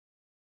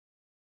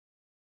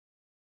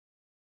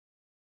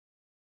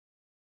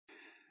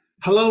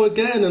Hello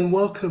again, and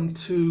welcome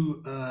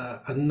to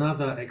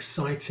another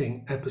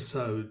exciting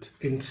episode,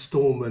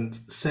 installment,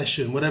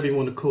 session, whatever you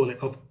want to call it,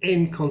 of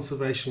In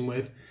Conservation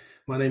With.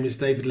 My name is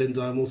David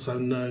Lindo. I'm also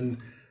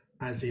known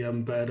as the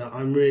Young Birder.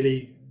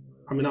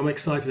 I'm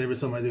excited every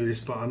time I do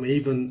this, but I'm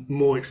even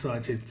more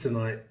excited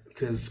tonight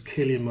because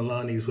Killian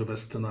Mullarney is with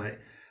us tonight.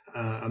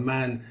 A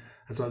man,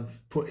 as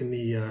I've put in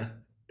the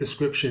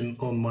description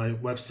on my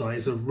website,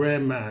 is a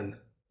rare man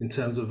in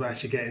terms of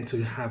actually getting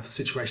to have a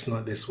situation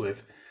like this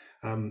with.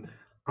 Um,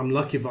 I'm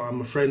lucky that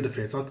I'm a friend of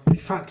his. In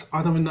fact,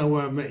 I don't even know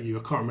where I met you.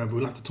 I can't remember.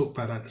 We'll have to talk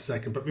about that in a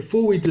second. But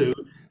before we do,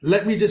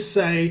 let me just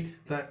say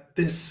that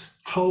this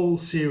whole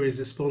series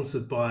is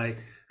sponsored by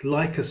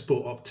Leica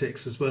Sport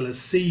Optics as well as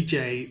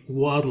CJ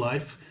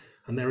Wildlife.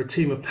 And they're a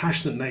team of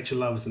passionate nature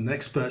lovers and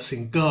experts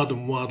in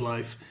garden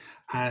wildlife.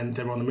 And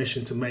they're on a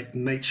mission to make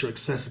nature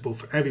accessible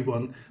for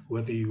everyone,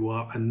 whether you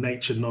are a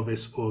nature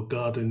novice or a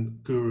garden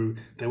guru.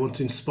 They want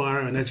to inspire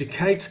and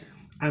educate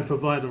and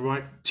provide the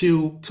right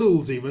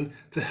tools even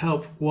to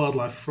help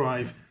wildlife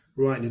thrive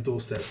right in your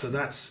doorstep. So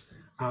that's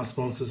our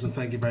sponsors, and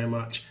thank you very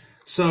much.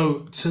 So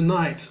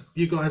tonight,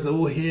 you guys are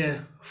all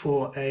here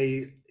for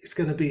it's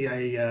going to be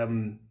a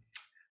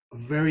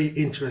very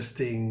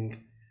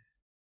interesting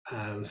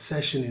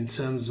session in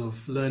terms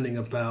of learning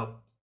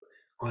about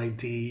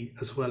ID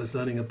as well as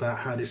learning about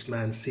how this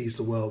man sees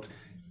the world.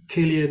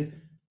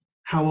 Killian,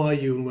 how are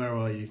you and where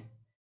are you?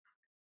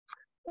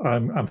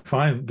 I'm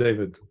fine,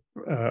 David.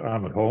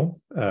 I'm at home.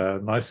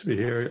 Nice to be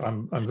here.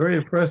 I'm very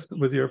impressed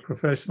with your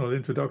professional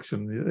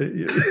introduction.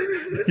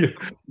 You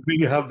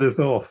really have this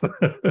off.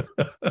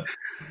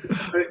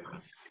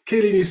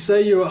 Keelan, you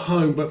say you're at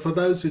home, but for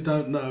those who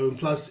don't know, and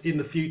plus in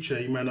the future,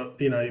 you may not,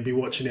 you'll be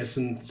watching this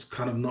and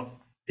kind of not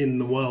in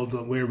the world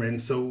that we're in.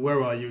 So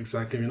where are you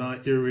exactly?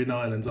 You're in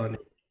Ireland, aren't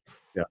you?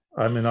 Yeah,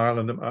 I'm in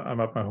Ireland. I'm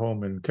at my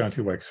home in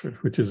County Wexford,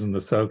 which is in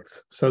the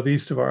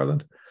southeast of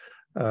Ireland.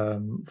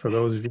 For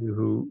those of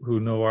you who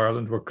know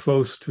Ireland, we're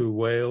close to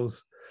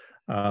Wales,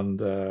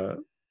 and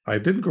I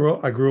didn't grow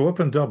up. I grew up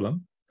in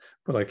Dublin,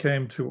 but I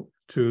came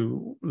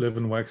to live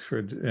in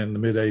Wexford in the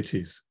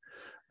mid-80s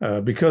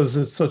because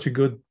it's such a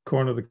good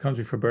corner of the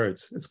country for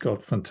birds. It's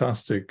got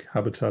fantastic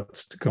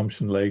habitats: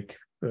 Tecumseh Lake,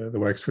 the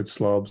Wexford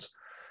Slobs,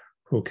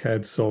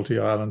 Hookhead, Salty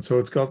Island. So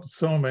it's got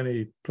so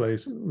many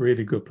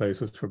really good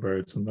places for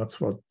birds, and that's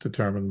what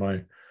determined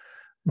my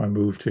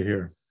move to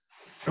here.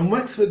 And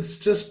Wexford's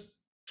just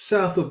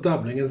south of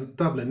Dublin,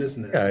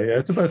 isn't it? Yeah,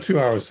 it's about 2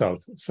 hours south,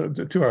 so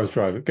 2 hours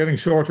drive. Getting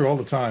shorter all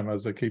the time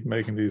as they keep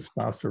making these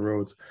faster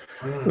roads.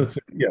 Ah,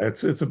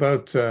 It's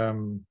about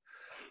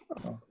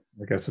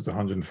I guess it's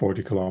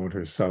 140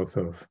 kilometers south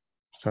of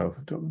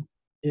Dublin.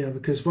 yeah,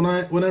 because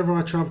whenever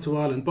I travel to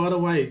Ireland, by the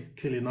way,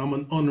 Killian, I'm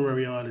an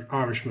honorary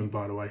Irishman,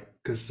 by the way,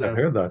 because I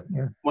heard that.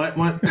 Yeah. my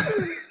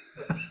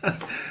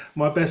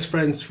my best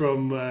friend's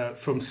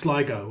from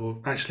Sligo,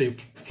 or actually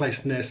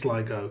placed near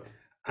Sligo,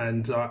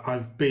 and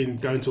I've been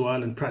going to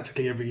Ireland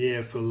practically every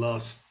year for the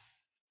last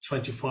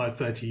 25,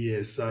 30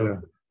 years. So,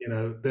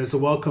 Yeah. there's a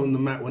welcome on the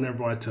mat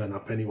whenever I turn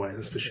up anyway,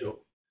 that's for sure.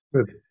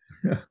 Good.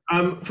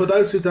 Yeah. For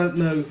those who don't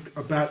know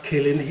about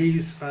Killian,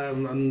 he's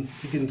and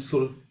you can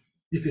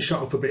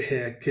shut off a bit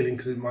here, Killian,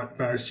 because it might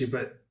embarrass you,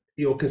 but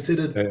you're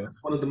considered Yeah. as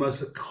one of the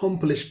most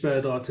accomplished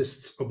bird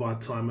artists of our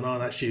time, and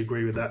I'd actually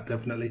agree with that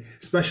definitely.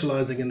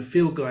 Specializing in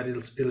field guide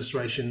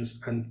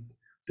illustrations and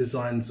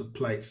designs of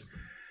plates.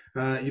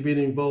 You've been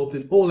involved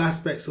in all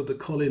aspects of the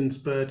Collins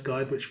Bird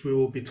Guide, which we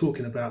will be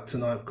talking about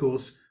tonight, of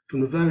course, from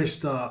the very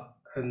start.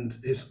 And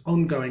his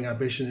ongoing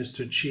ambition is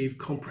to achieve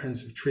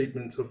comprehensive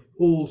treatment of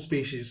all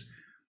species,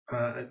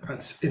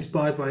 and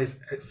inspired by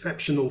his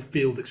exceptional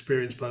field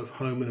experience, both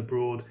home and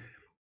abroad.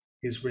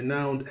 His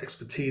renowned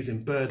expertise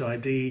in bird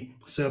ID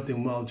served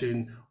him well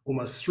during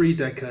almost 3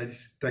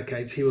 decades.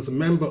 He was a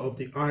member of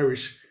the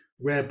Irish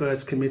Rare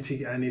Birds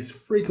Committee and is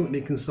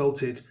frequently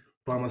consulted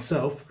by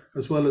myself,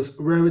 as well as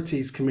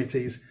rarities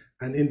committees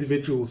and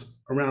individuals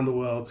around the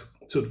world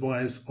to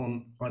advise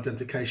on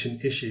identification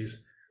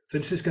issues. So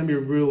this is going to be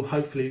a real,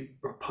 hopefully,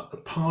 a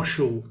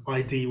partial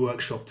ID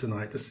workshop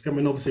tonight.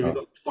 Obviously we've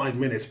got 5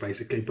 minutes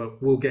basically, but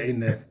we'll get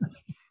in there.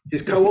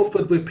 He's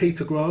co-authored with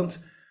Peter Grant.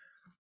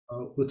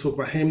 We'll talk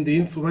about him. The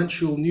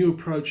influential new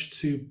approach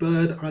to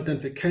bird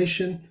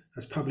identification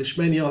has published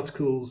many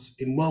articles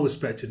in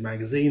well-respected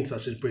magazines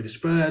such as British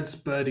Birds,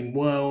 Birding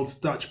World,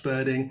 Dutch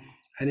Birding,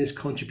 and his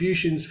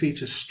contributions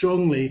feature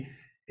strongly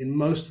in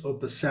most of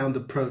the Sound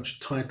Approach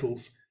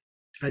titles.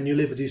 And you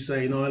live, as you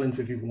say, in Ireland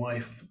with your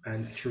wife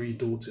and 3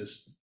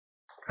 daughters.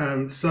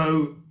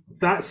 So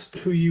that's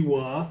who you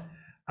are.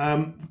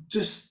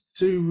 Just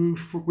to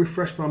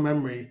refresh my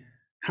memory,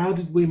 how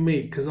did we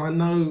meet? Because I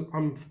know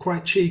I'm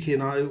quite cheeky,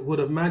 and I would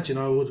imagine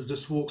I would have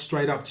just walked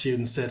straight up to you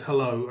and said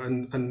hello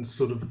and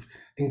sort of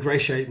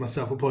ingratiate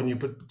myself upon you.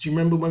 But do you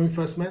remember when we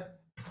first met?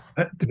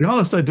 To be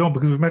honest, I don't,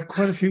 because we've met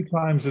quite a few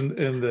times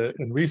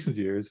in recent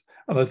years,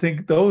 and I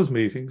think those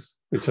meetings,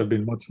 which have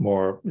been much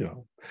more,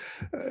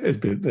 it's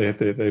been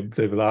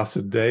they've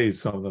lasted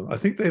days. Some of them, I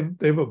think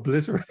they've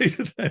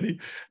obliterated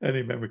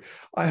any memory.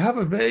 I have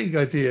a vague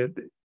idea.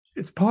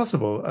 It's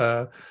possible.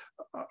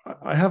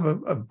 I have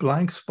a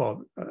blank spot.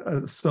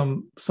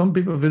 Some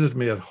people visited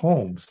me at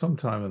home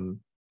sometime, and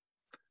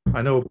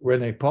I know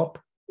Renee Pop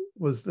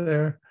was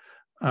there,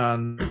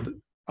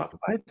 and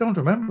I don't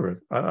remember it.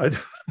 I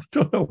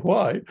don't know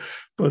why,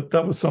 but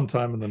that was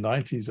sometime in the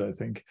 90s, I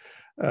think,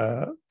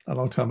 a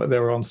long time. They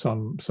were on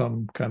some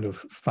kind of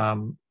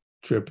fam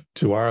trip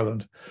to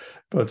Ireland,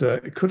 but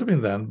it could have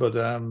been then. But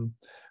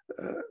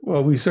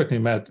well, we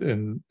certainly met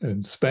in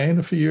Spain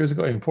a few years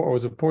ago. Or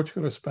was it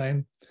Portugal or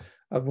Spain?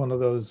 At one of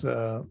those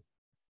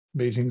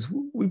meetings.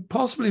 We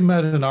possibly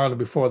met in Ireland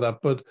before that,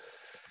 but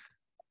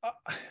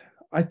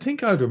I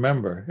think I'd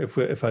remember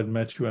if I'd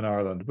met you in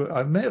Ireland. But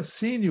I may have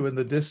seen you in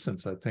the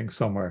distance, I think,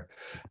 somewhere.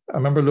 I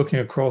remember looking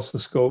across the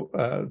scope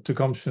to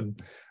Cumshin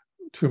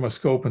through my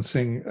scope and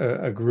seeing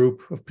a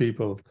group of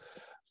people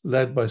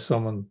led by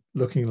someone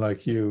looking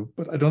like you.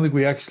 But I don't think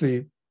we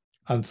actually,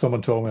 and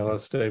someone told me, oh,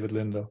 that's David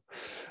Lindo.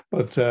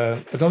 But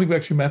I don't think we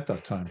actually met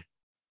that time.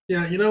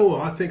 Yeah, you know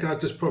what? I think I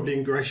just probably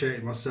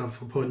ingratiated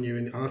myself upon you,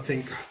 and I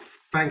think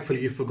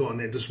thankfully you've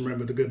forgotten it. Just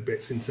remember the good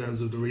bits in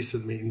terms of the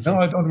recent meetings. No,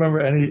 I don't remember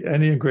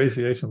any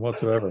ingratiation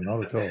whatsoever,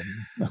 not at all.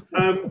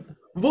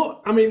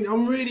 What I mean,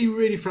 I'm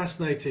really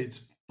fascinated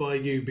by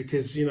you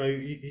because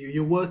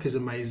your work is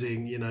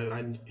amazing,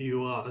 and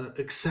you are an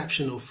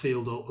exceptional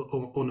field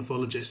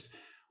ornithologist.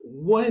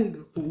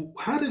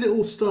 How did it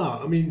all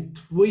start? I mean,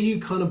 were you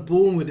kind of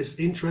born with this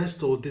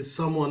interest, or did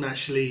someone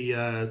actually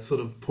sort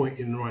of point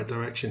you in the right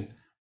direction?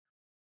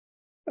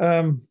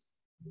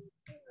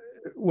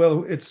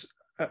 Well,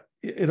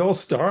 it all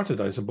started,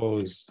 I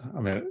suppose.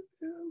 I mean,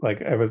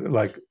 like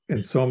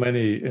in so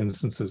many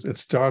instances, it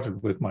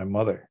started with my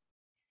mother.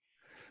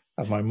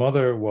 And my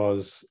mother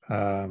was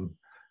a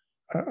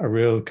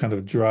real kind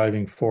of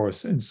driving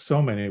force in so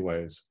many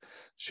ways.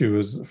 She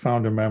was a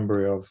founder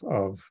member of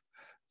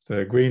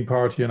the Green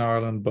Party in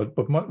Ireland, but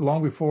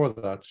long before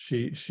that,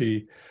 she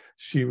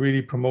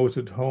really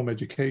promoted home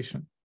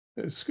education.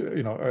 What's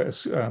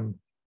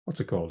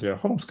it called? Yeah,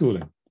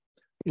 homeschooling.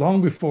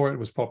 Long before it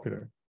was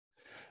popular.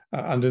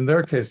 And in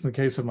their case, in the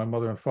case of my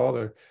mother and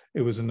father,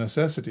 it was a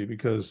necessity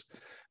because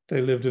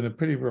they lived in a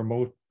pretty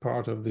remote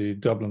part of the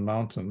Dublin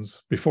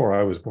Mountains before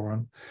I was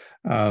born.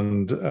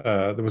 And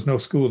there was no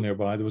school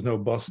nearby, there was no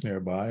bus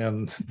nearby,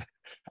 and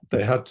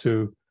they had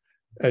to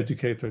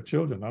educate their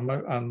children.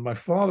 And my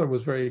father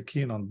was very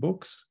keen on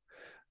books,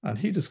 and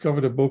he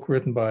discovered a book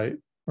written by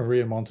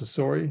Maria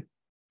Montessori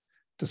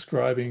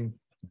describing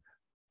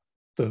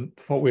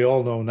what we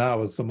all know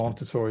now as the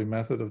Montessori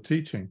method of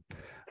teaching.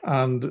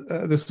 And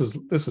this was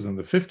in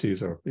the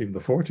 50s or even the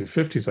 40s,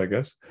 50s, I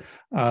guess.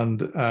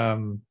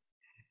 And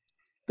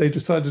they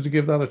decided to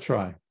give that a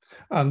try.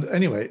 And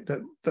anyway,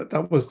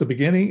 that was the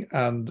beginning.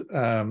 And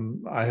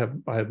I have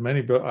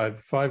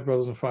 5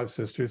 brothers and 5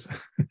 sisters.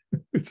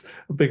 It's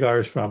a big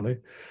Irish family.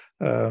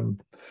 Part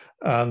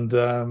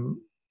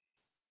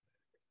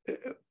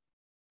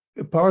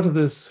of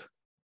this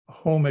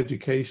home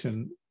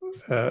education,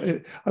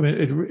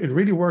 it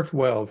really worked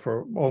well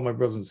for all my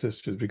brothers and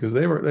sisters because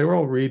they were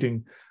all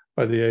reading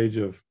by the age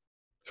of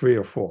 3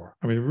 or 4.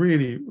 I mean,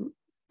 really,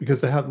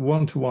 because they had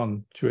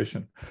one-to-one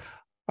tuition.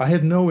 I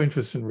had no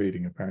interest in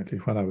reading, apparently,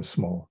 when I was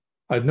small.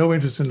 I had no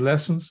interest in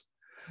lessons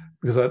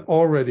because I'd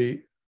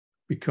already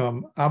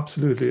become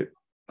absolutely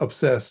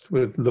obsessed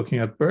with looking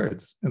at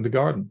birds in the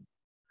garden.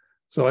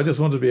 So I just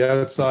wanted to be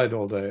outside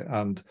all day.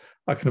 And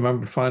I can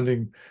remember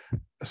finding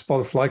a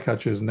spotted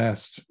flycatcher's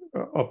nest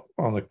up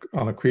on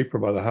a creeper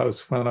by the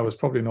house when I was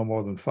probably no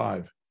more than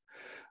 5.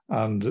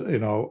 And,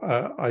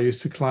 I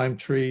used to climb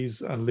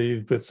trees and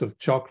leave bits of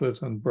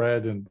chocolate and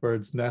bread in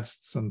birds'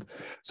 nests. And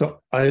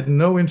so I had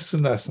no interest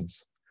in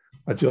lessons.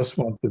 I just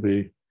wanted to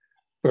be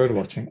bird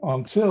watching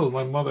until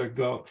my mother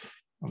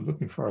I'm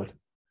looking for it.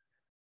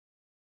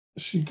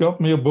 She got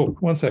me a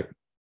book. One second.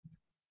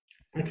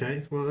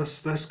 Okay, well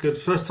that's good.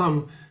 First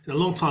time in a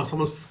long time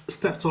someone's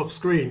stepped off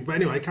screen. But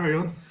anyway, carry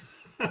on.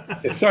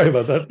 Yeah, sorry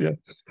about that. Yeah,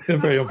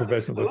 very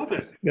unprofessional. I love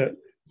it. Yeah,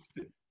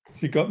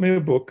 she got me a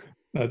book.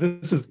 Now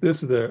this is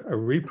a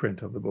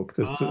reprint of the book.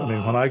 I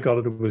mean, when I got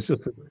it, it was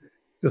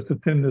just a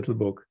thin little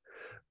book,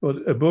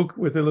 but a book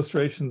with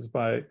illustrations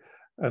by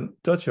a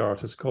Dutch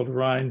artist called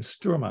Rijn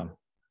Stuurman,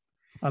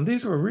 and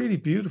these were really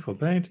beautiful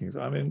paintings.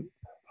 I mean,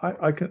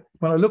 I can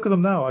when I look at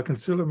them now, I can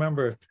still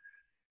remember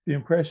the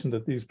impression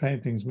that these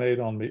paintings made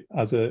on me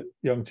as a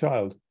young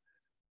child,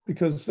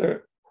 because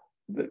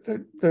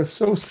they're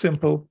so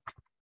simple.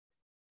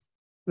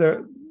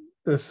 They're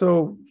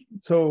so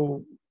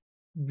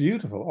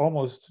beautiful,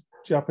 almost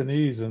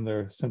Japanese in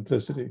their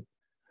simplicity,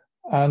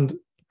 and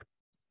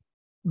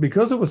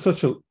because it was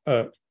such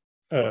an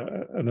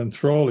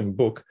enthralling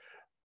book,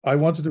 I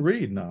wanted to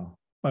read now.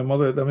 My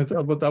mother,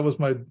 but that was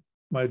my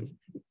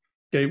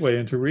gateway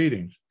into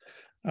reading,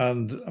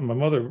 and my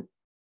mother,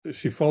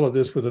 she followed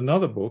this with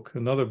another book,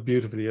 another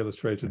beautifully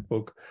illustrated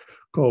book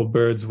called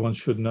Birds One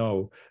Should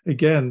Know,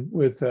 again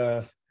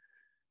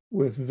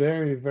with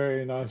very,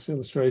 very nice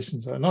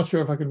illustrations. I'm not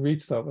sure if I can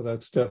reach that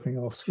without stepping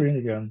off screen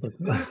again, but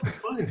no, that's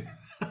fine.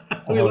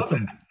 We love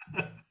it.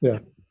 Yeah.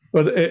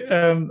 But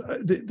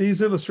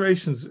these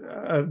illustrations,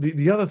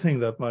 the other thing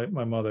that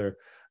my mother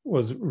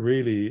was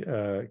really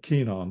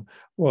keen on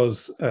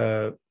was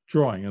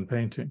drawing and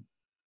painting.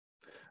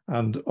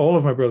 And all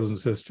of my brothers and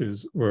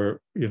sisters were,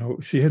 you know,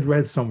 she had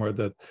read somewhere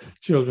that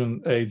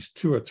children aged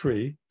 2 or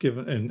 3,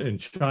 given in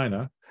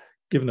China,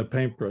 given a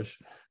paintbrush,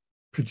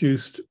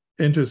 produced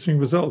interesting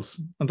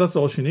results. And that's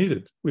all she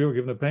needed. We were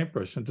given a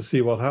paintbrush and to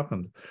see what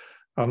happened.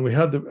 And we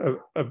had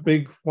a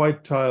big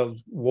white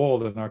tiled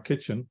wall in our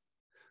kitchen,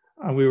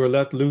 and we were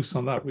let loose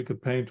on that. We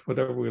could paint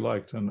whatever we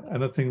liked, and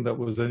anything that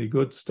was any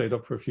good stayed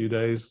up for a few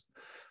days.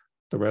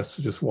 The rest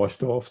was just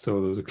washed off. So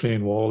there was a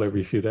clean wall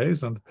every few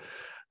days. And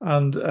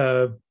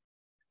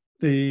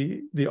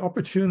the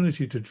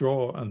opportunity to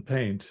draw and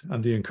paint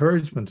and the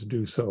encouragement to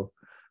do so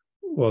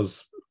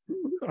was,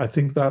 I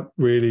think, that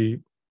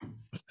really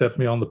set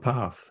me on the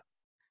path.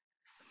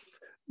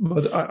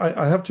 But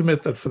I have to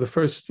admit that for the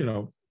first, you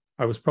know,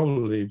 I was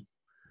probably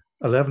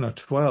 11 or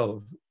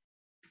 12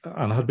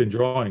 and had been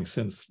drawing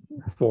since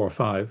 4 or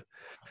 5.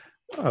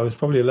 I was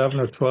probably 11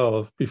 or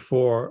 12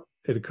 before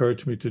it occurred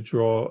to me to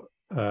draw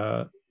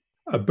a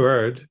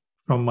bird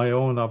from my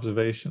own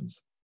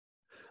observations.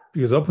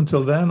 Because up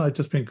until then, I'd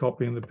just been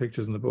copying the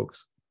pictures in the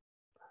books.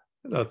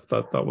 That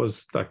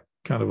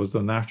kind of was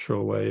the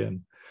natural way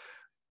in.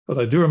 But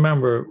I do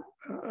remember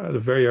at a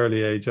very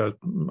early age, I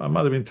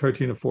might have been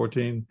 13 or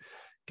 14,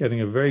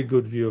 getting a very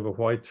good view of a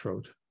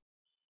whitethroat,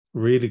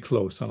 really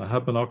close. And I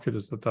had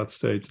binoculars at that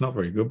stage, not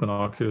very good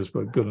binoculars,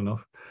 but good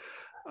enough.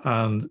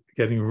 And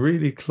getting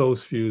really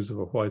close views of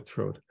a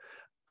whitethroat.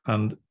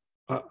 And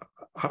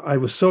I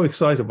was so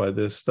excited by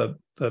this that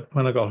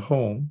when I got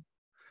home,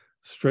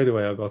 straight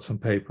away I got some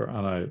paper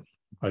and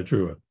I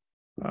drew it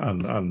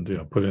and you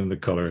know, put in the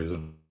colors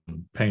and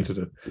painted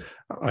it.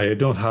 I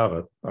don't have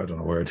it. I don't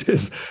know where it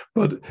is,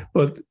 but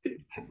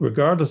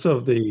regardless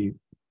of the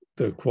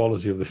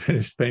quality of the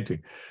finished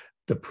painting,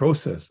 the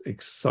process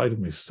excited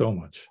me so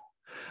much,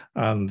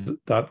 and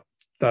that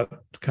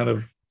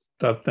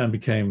then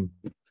became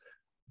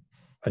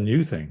a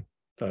new thing.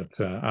 That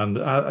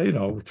you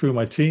know, through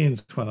my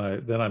teens, when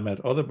I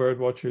met other bird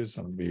watchers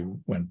and we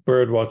went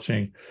bird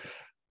watching.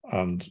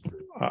 And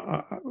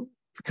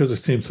because it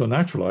seemed so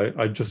natural,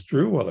 I just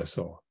drew what I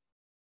saw.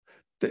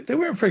 They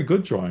weren't very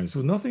good drawings.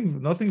 There was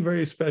nothing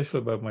very special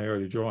about my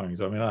early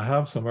drawings. I mean, I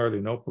have some early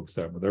notebooks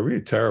there, but they're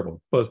really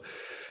terrible. But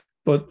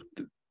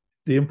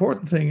the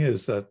important thing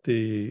is that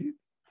the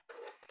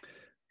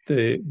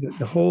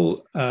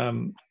whole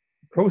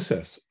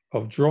process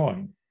of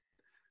drawing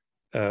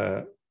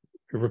it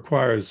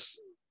requires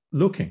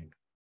looking,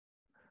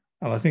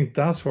 and I think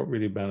that's what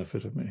really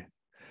benefited me.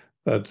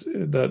 That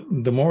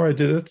the more I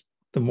did it,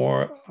 the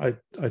more I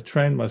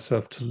trained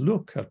myself to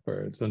look at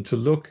birds and to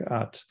look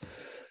at,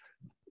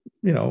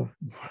 you know,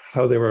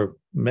 how they were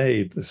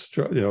made,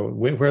 you know,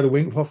 where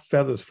what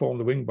feathers form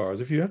the wing bars.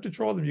 If you had to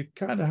draw them, you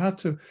kind of had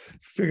to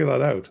figure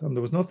that out. And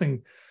there was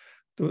nothing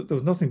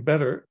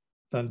better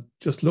than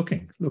just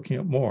looking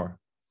at more.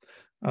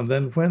 And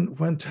then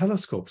when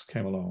telescopes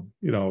came along,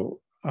 you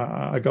know,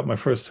 I got my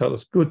first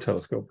good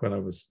telescope when I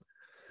was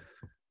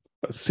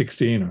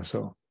 16 or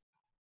so.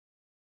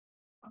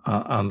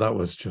 And that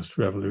was just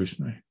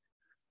revolutionary,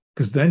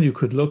 because then you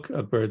could look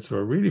at birds that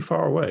were really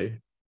far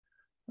away,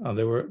 and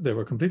they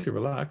were completely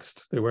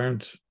relaxed. They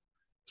weren't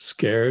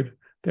scared.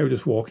 They were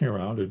just walking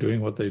around or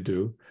doing what they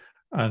do.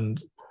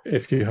 And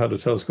if you had a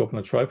telescope and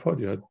a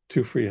tripod, you had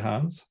 2 free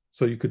hands,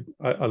 so you could.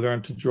 I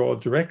learned to draw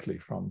directly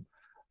from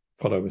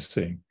what I was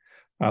seeing,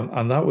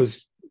 and that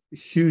was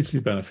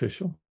hugely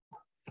beneficial.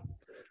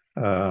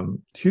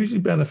 Hugely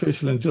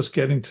beneficial in just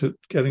getting to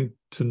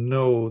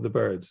know the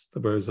birds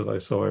that I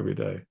saw every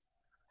day.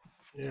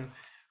 Yeah,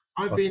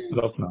 I've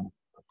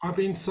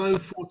been so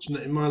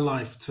fortunate in my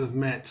life to have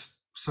met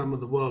some of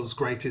the world's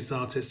greatest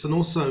artists, and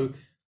also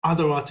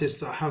other artists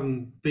that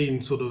haven't been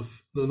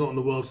they're not on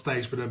the world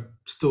stage, but are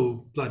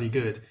still bloody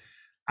good.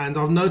 And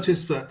I've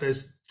noticed that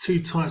there's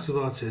 2 types of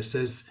artists.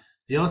 There's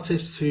the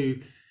artists who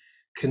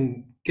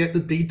can get the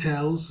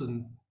details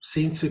and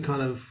seem to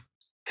kind of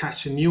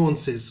catch the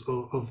nuances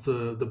of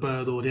the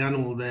bird or the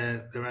animal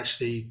they're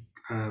actually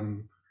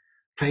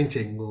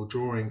painting or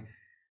drawing,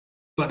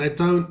 but they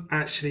don't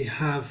actually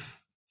have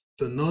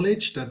the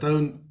knowledge.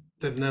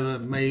 They've never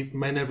may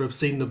never have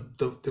seen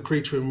the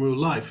creature in real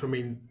life. I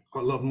mean, a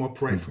lot of them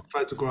operate from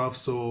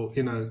photographs, or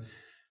you know.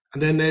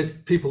 And then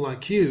there's people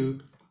like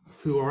you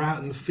who are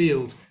out in the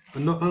field,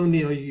 and not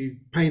only are you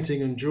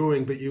painting and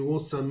drawing, but you're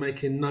also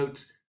making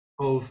note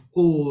of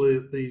all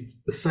the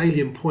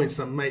salient points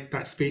that make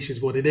that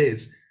species what it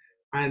is.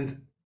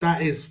 And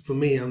that is, for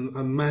me, a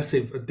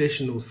massive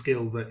additional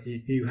skill that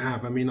you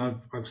have. I mean,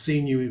 I've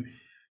seen you,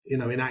 you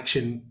know, in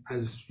action,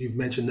 as you've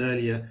mentioned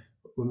earlier,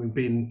 when we've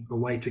been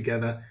away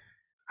together.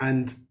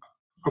 And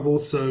I've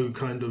also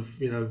kind of,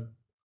 you know,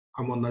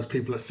 I'm one of those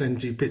people that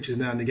send you pictures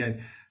now and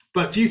again.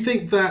 But do you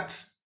think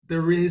that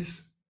there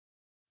is,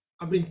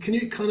 I mean, can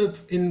you kind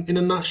of, in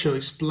a nutshell,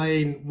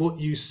 explain what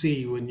you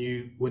see when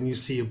you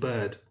see a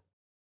bird?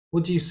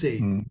 What do you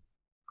see?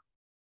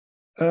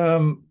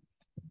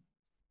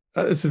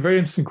 It's a very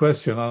interesting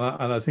question,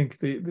 and I think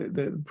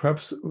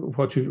perhaps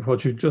what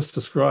you just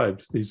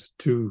described, these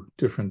two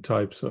different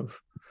types of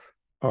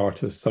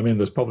artists. I mean,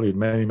 there's probably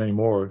many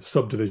more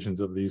subdivisions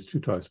of these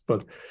two types,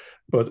 but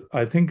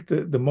I think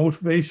the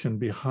motivation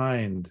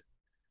behind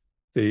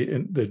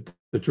the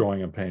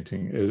drawing and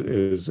painting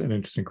is an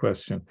interesting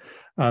question,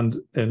 and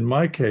in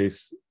my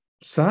case,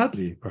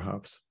 sadly,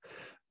 perhaps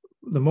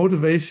the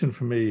motivation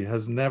for me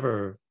has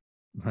never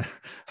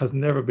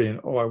been,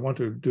 oh, I want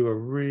to do a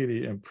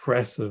really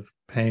impressive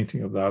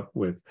painting of that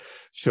with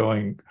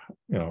showing,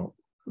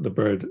 the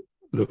bird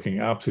looking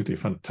absolutely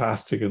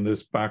fantastic in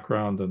this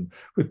background and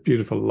with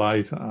beautiful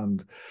light.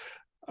 And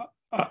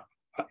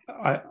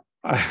I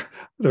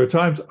there are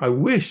times I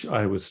wish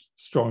I was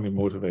strongly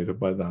motivated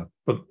by that,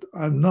 but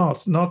I'm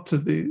not to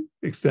the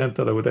extent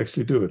that I would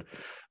actually do it.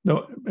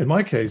 No, in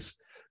my case,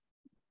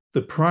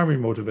 the primary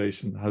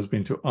motivation has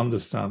been to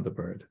understand the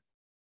bird.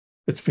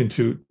 It's been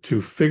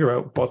to figure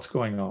out what's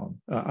going on.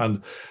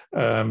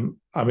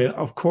 I mean,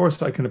 of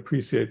course, I can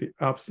appreciate the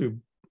absolute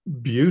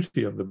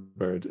beauty of the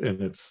bird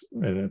in its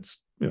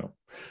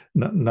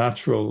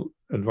natural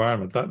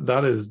environment.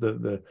 That is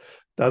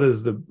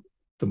the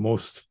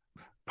most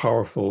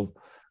powerful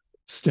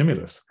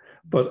stimulus.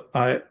 But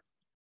I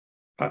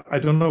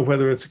don't know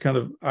whether it's a kind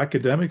of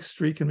academic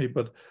streak in me,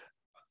 but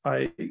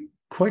I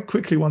quite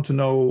quickly want to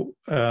know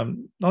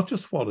not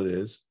just what it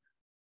is,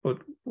 but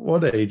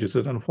what age is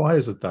it, and why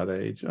is it that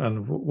age,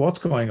 and what's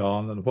going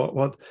on, and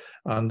what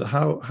and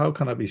how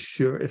can I be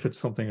sure if it's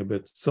something a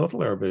bit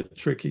subtle or a bit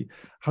tricky?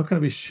 How can I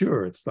be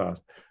sure it's that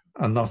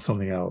and not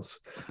something else?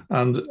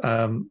 And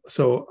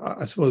so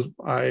I suppose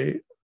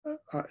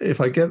if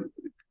I get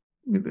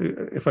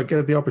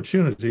the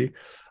opportunity,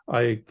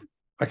 I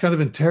kind of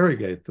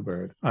interrogate the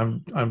bird.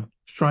 I'm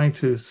trying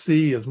to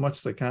see as much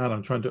as I can.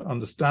 I'm trying to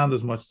understand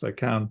as much as I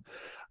can,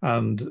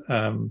 and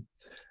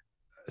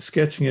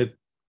sketching it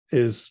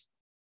is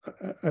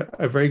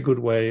a very good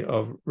way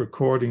of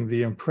recording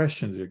the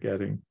impressions you're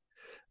getting,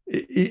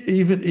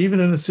 even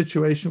in a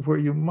situation where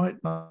you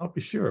might not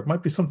be sure. It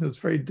might be something that's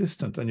very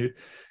distant, and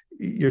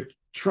you're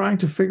trying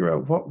to figure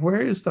out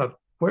where is that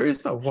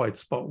white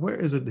spot? Where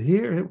is it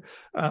here?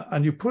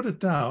 And you put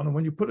it down, and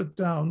when you put it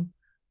down,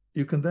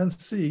 you can then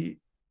see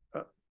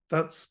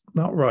that's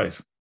not right.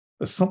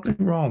 There's something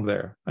wrong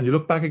there. And you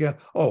look back again,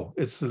 oh,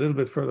 it's a little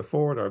bit further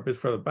forward or a bit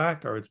further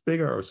back, or it's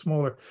bigger or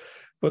smaller.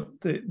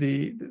 But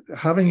the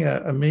having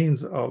a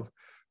means of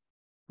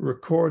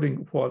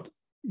recording what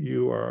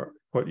you are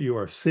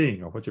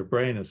seeing, or what your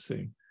brain is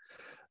seeing,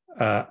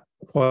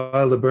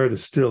 while the bird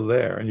is still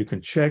there, and you can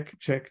check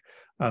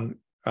and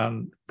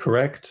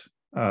correct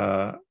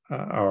or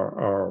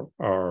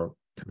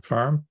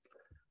confirm.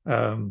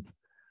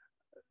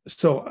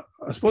 So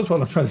I suppose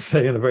what I'm trying to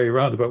say in a very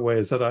roundabout way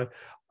is that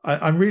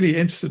I'm really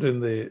interested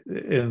in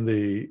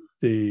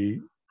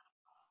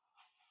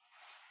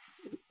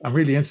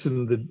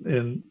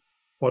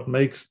what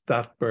makes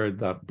that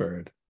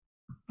bird,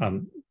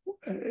 and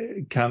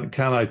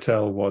can I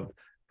tell what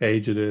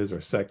age it is, or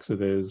sex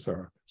it is,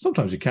 or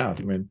sometimes you can't.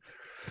 I mean,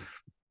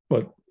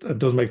 but it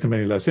doesn't make them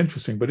any less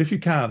interesting. But if you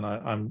can,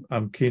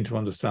 I'm keen to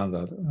understand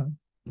that.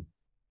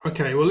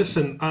 Okay, well,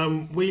 listen,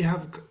 we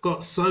have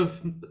got so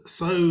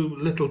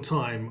little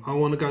time. I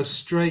want to go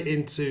straight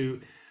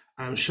into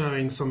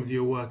showing some of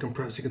your work, and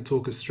perhaps you can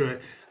talk us through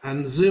it.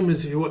 And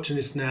Zoomers, if you're watching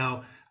this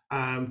now,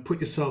 put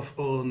yourself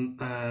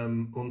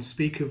on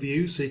speaker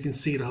view so you can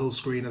see the whole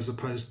screen, as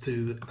opposed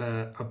to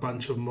a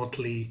bunch of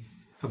motley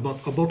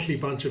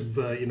bunch of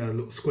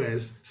little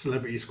squares,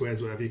 celebrity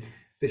squares, whatever.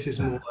 This is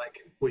more like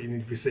what you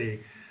need to be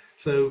seeing.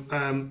 So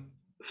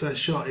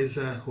first shot is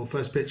or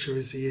first picture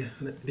is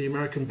the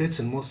American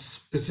bittern.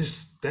 Is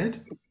this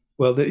dead?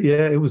 Well,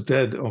 yeah, it was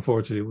dead.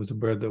 Unfortunately, it was a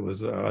bird that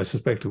was. I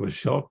suspect it was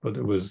shot, but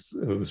it was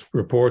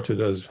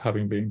reported as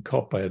having been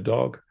caught by a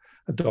dog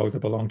that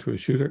belonged to a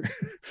shooter,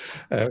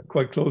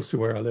 quite close to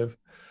where I live.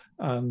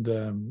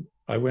 And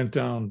I went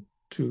down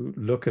to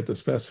look at the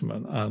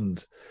specimen,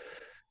 and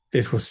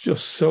it was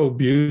just so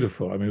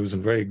beautiful. I mean, it was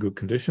in very good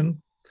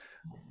condition.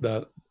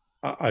 That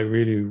I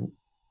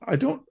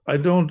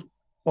don't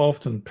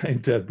often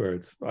paint dead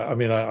birds. I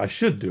mean, I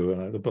should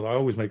do, but I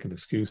always make an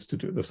excuse to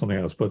do. There's something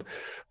else. But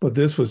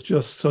this was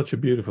just such a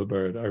beautiful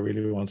bird. I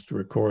really wanted to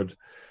record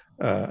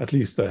at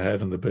least the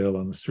head and the bill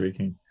and the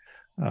streaking,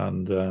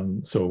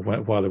 and so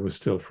while it was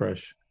still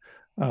fresh,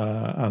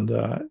 and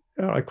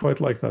I quite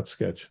like that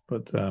sketch.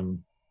 But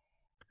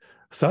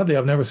sadly,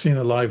 I've never seen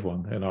a live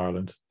one in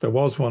Ireland. There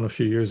was one a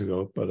few years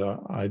ago, but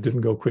I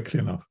didn't go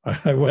quickly enough.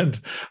 I went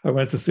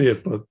to see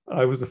it, but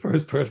I was the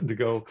first person to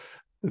go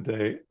the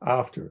day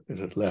after it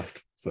had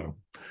left. So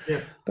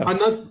yeah,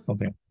 that's I know.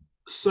 something.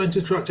 So to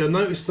interrupt you, I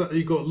noticed that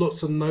you got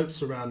lots of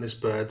notes around this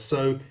bird.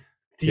 So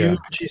do you Yeah.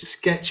 actually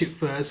sketch it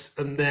first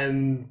and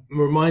then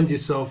remind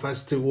yourself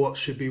as to what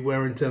should be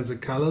where in terms of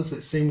colours?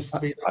 It seems to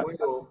be that way,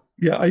 or?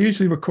 Yeah, I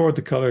usually record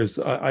the colors.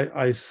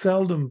 I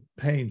seldom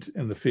paint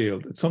in the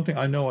field. It's something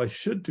I know I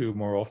should do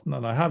more often,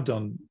 and I have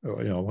done,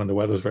 when the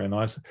weather's very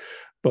nice.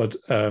 But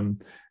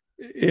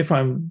if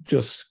I'm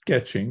just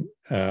sketching,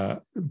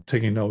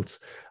 taking notes,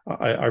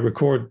 I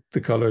record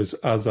the colors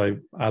as I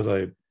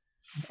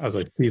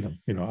see them,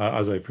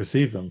 as I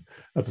perceive them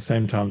at the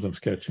same time as I'm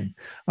sketching,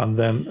 and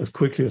then as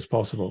quickly as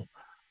possible,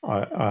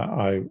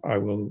 I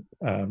will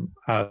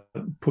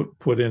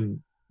put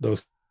in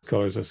those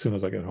colors as soon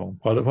as I get home,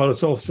 while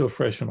it's all still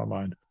fresh in my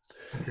mind.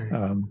 Okay.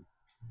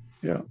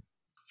 Yeah.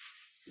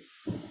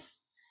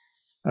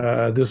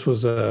 This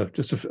was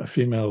just a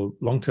female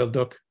long-tailed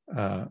duck.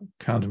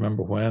 Can't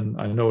remember when.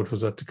 I know it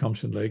was at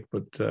Tecumseh Lake,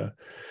 but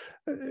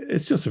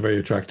it's just a very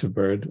attractive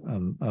bird,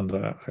 and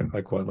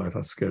I quite like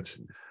that sketch.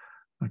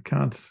 I'm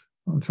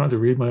trying to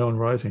read my own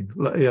writing.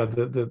 Yeah,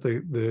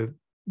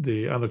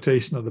 the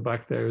annotation on the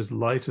back there is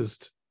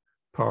lightest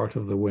part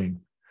of the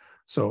wing.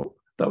 So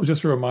that was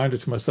just a reminder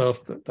to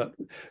myself that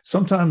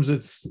sometimes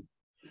it's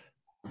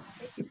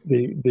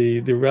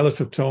the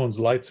relative tones,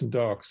 lights and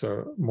darks,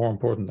 are more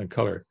important than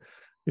color.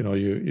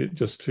 You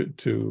just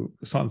to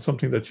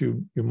something that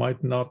you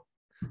might not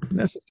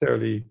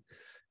necessarily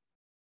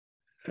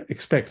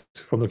expect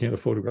from looking at a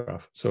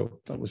photograph. So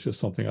that was just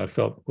something I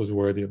felt was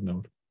worthy of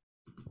note.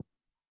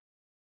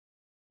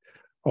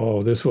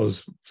 Oh, this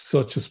was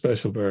such a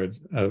special bird,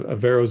 a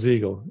Vero's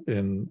eagle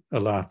in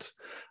Eilat.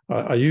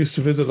 I used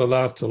to visit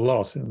Eilat a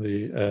lot in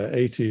the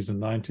 80s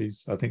and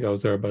 90s. I think I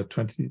was there about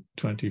 20,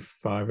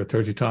 25 or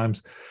 30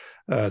 times,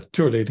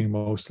 tour leading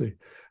mostly.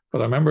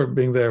 But I remember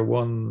being there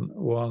one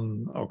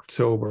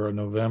October or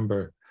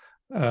November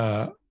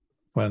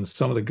when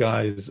some of the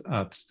guys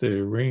at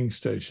the ringing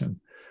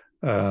station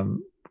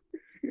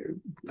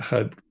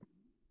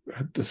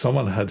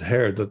someone had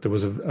heard that there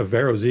was a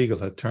Vero's eagle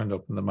had turned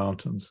up in the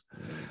mountains,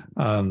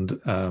 and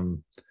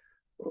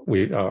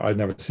I'd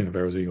never seen a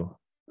Vero's eagle,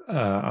 and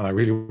I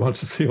really wanted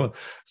to see one.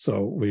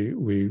 So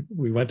we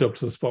went up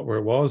to the spot where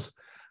it was,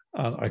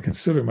 and I can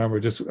still remember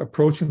just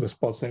approaching the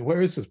spot, saying,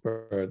 "Where is this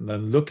bird?" And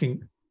then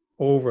looking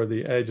over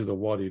the edge of the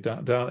wadi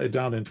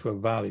down into a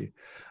valley,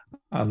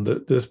 and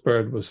this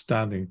bird was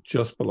standing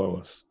just below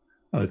us,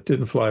 and it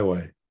didn't fly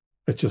away.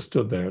 It just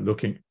stood there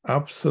looking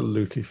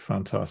absolutely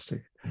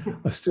fantastic.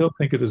 I still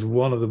think it is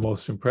one of the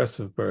most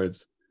impressive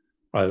birds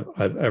I've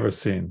ever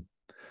seen.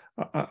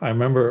 I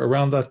remember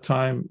around that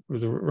time, it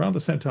was around the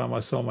same time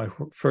I saw my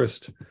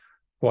first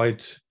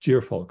white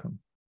gyrfalcon.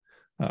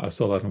 I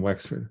saw that in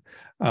Wexford.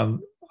 And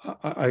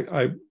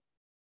I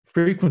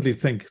frequently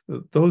think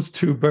that those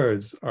two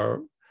birds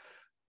are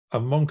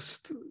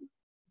amongst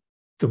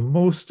the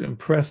most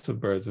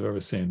impressive birds I've ever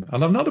seen.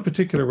 And I'm not a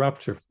particular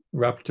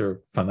raptor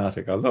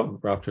fanatic. I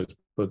love raptors,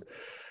 but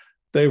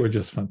they were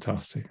just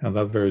fantastic. And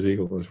that Vero's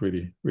eagle was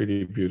really,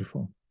 really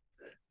beautiful.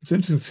 It's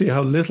interesting to see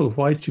how little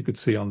white you could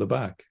see on the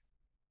back.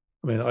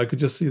 I mean, I could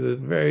just see the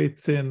very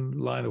thin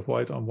line of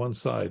white on one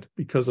side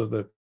because of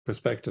the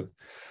perspective.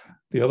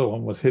 The other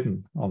one was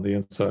hidden on the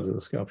inside of the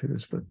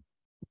scapulars.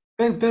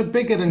 But they're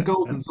bigger than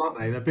Goldens, aren't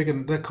they?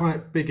 They're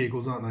quite big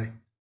eagles, aren't they?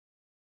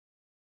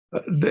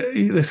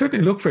 They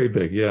certainly look very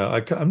big. Yeah,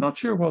 I'm not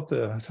sure what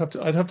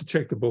I'd have to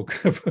check the book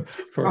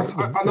for.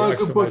 I know a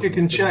good book you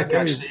can check.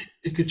 Actually,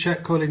 you could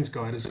check Collins'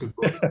 Guide. It's a good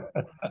book.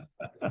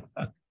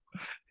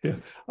 Yeah,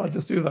 I'll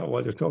just do that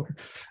while you're talking.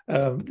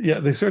 Yeah,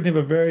 they certainly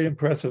have a very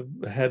impressive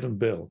head and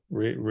bill.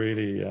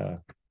 Really,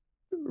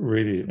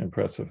 really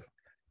impressive.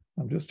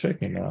 I'm just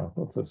checking now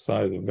what the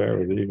size of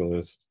Vero's eagle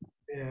is.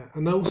 Yeah,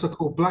 and they're also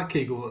called black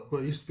eagle.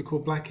 What used to be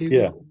called black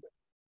eagle.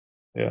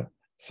 Yeah.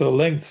 So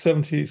length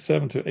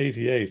 77 to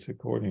 88,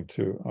 according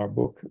to our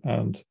book,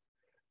 and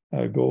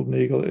golden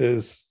eagle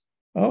is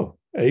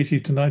 80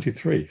 to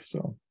 93,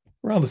 so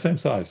around the same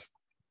size.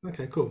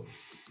 Okay, cool.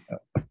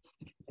 Yeah.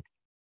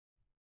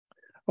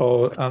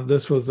 Oh, and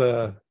this was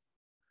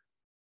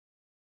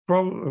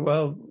probably,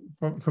 well,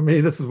 for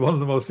me, this is one of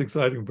the most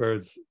exciting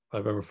birds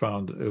I've ever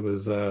found. It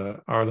was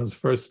Ireland's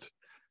first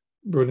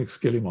Brunick's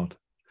guillemot,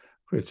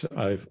 which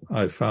I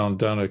found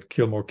down at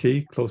Kilmore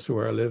Quay, close to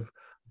where I live,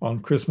 on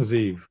Christmas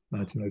Eve,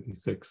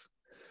 1986.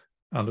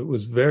 And it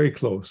was very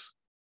close.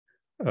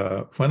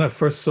 When I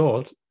first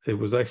saw it, it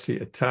was actually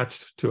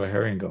attached to a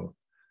herring gull.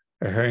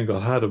 A herring gull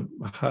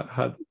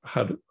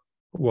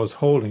was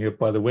holding it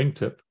by the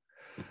wingtip.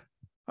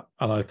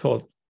 And I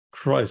thought,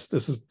 Christ,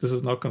 this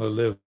is not going to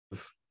live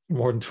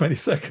more than 20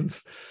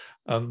 seconds.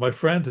 And my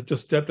friend had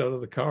just stepped out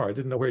of the car. I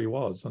didn't know where he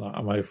was.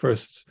 And my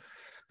first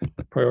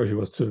priority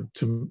was to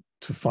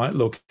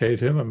locate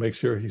him and make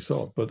sure he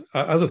saw it. But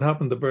as it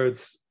happened, the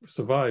birds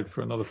survived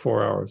for another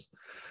 4 hours,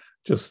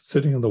 just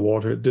sitting in the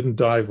water. It didn't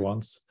dive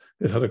once.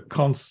 It had a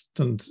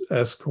constant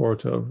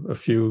escort of a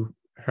few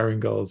herring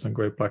gulls and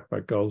great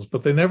blackback gulls,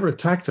 but they never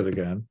attacked it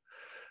again.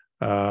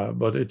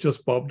 But it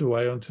just bobbed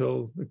away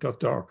until it got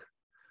dark.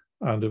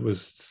 And it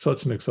was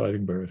such an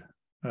exciting bird.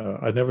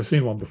 I'd never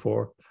seen one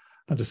before.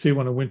 And to see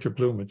one in winter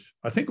plumage,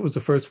 I think it was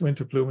the first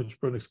winter plumage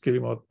Brunick's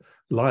guillemot,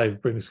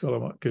 live Brunick's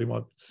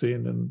guillemot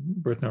seen in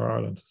Britain or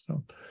Ireland.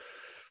 So,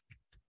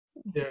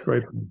 yeah,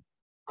 great.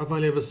 I've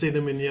only ever seen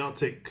them in the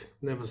Arctic,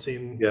 never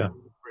seen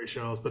British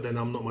Isles, but then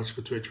I'm not much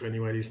for Twitter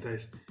anyway these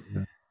days.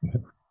 Yeah.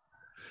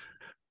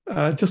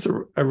 Just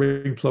a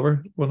ring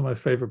plover, one of my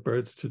favorite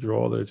birds to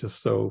draw. They're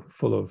just so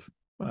full of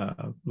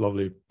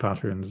lovely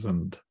patterns,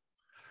 and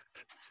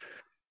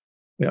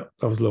yeah,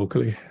 that was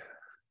locally.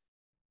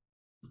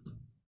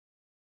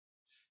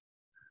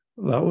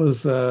 That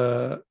was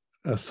a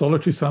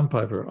solitary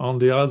sandpiper on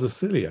the Isles of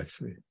Scilly,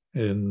 actually,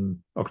 in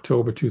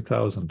October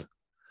 2000.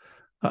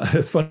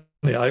 It's funny,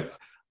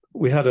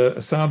 we had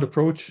a sound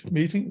approach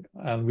meeting,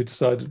 and we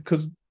decided,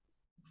 because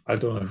I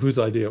don't know whose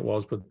idea it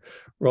was, but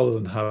rather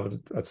than have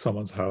it at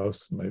someone's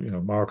house, maybe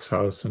Mark's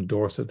house in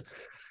Dorset,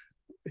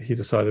 he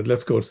decided,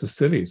 let's go to the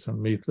Scillies and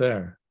meet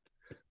there.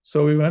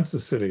 So we went to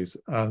the Scillies,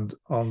 and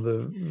on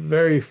the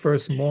very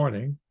first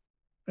morning,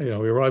 we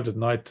arrived at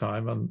night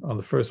time, and on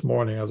the first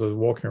morning, as I was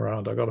walking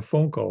around, I got a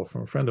phone call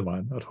from a friend of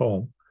mine at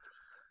home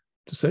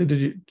to say,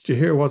 did you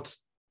hear what's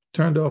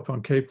turned up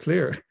on Cape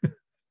Clear? I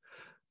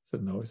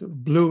said, no. He said,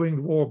 blue-winged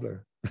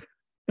warbler.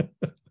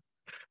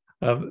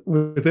 And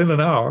within an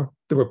hour,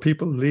 there were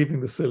people leaving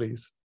the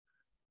Scillies,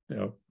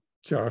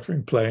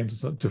 chartering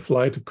planes to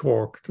fly to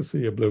Cork to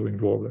see a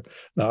blue-winged warbler.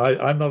 Now,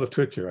 I'm not a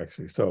twitcher,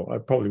 actually, so I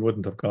probably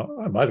wouldn't have gone.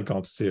 I might have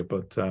gone to see it,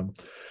 but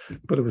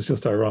it was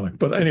just ironic.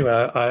 But anyway,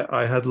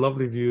 I had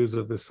lovely views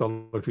of this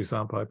solitary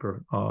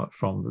sandpiper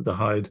from the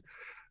Hyde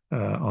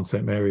on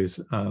St. Mary's,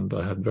 and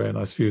I had very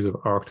nice views of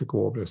Arctic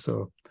warbler,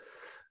 so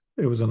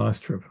it was a nice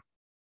trip.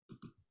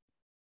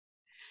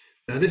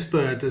 Now, this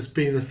bird has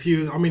been a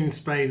few. I'm in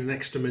Spain in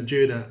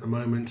Extremadura at the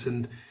moment,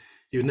 and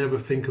you'd never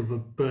think of a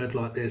bird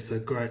like this. A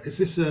great. Is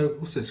this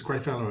what's this? Grey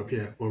phalarope,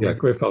 yeah, or yeah, red?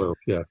 grey phalarope,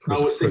 yeah. I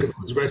always think of it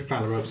as red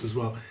phalaropes as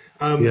well.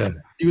 Yeah.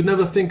 You would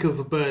never think of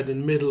a bird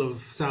in the middle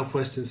of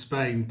southwestern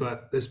Spain,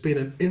 but there's been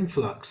an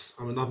influx.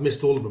 I mean, I've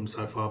missed all of them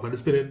so far, but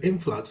there's been an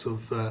influx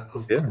of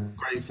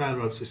grey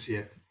phalaropes this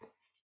year.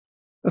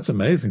 That's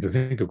amazing to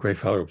think of grey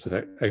phalaropes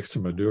at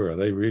Extremadura.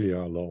 They really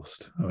are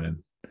lost. I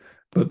mean,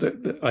 but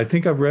I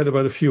think I've read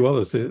about a few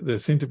others. There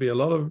seem to be a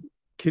lot of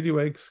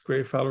kittiwakes,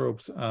 grey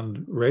phalaropes,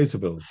 and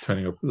razorbills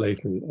turning up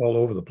lately all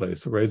over the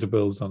place. So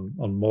razorbills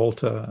on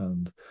Malta,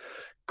 and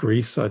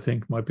Greece, I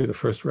think, might be the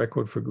first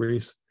record for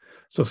Greece.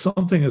 So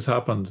something has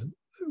happened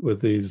with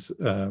these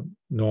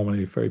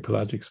normally very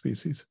pelagic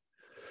species.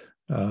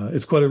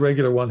 It's quite a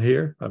regular one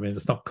here. I mean,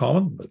 it's not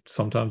common, but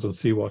sometimes on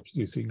sea watches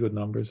you see good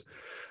numbers.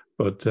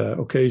 But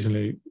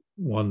occasionally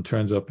one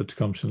turns up at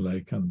Tecumseh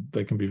Lake, and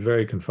they can be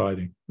very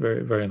confiding,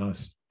 very, very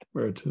nice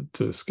bird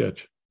to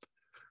sketch.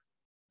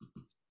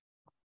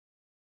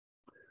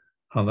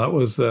 And that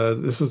was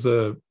this was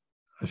a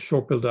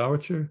short-billed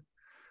dowitcher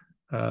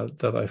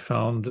that I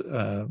found.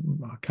 I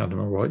can't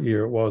remember what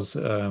year it was.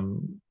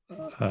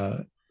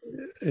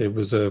 It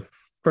was a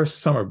first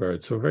summer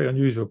bird, so very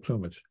unusual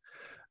plumage,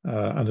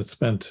 and it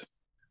spent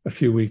a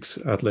few weeks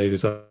at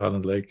Ladies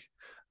Island Lake,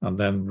 and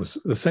then was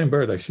the same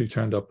bird actually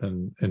turned up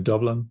in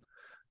Dublin,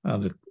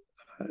 and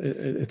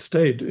it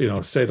stayed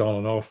stayed on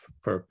and off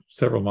for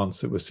several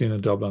months. It was seen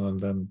in Dublin,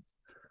 and then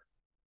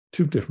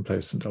two different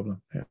places in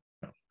Dublin. Yeah.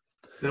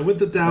 Now, with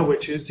the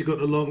dowitchers, you've got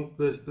the long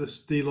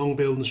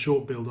bill and the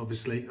short bill,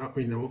 obviously. I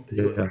mean,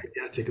 you've got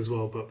the Attic as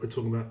well, but we're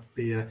talking about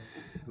the.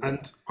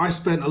 And I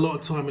spent a lot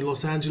of time in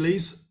Los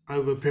Angeles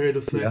over a period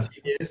of 13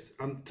 years,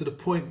 to the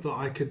point that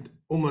I could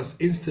almost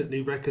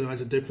instantly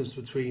recognize a difference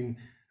between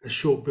a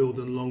short billed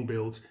and long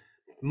billed,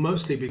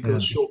 mostly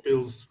because short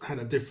bills had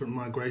a different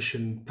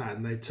migration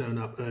pattern. They turn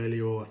up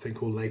earlier, or I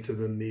think, or later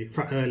than the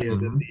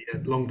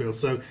long bill.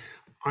 So,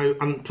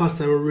 and plus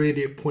they were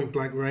really at point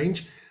blank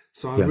range.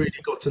 So I really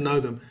got to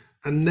know them.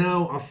 And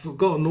now I've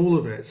forgotten all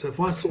of it. So if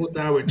I saw a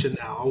dowitcher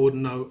now, I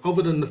wouldn't know.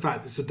 Other than the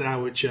fact it's a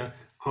dowitcher,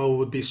 I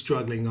would be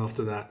struggling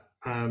after that.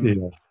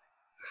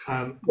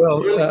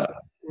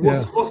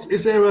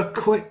 Is there a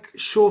quick,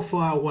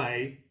 surefire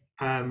way,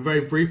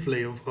 very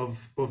briefly,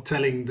 of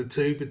telling the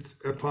two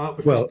apart?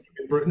 If well,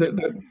 in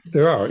Britain?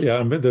 There are,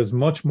 I mean, there's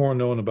much more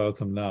known about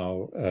them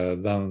now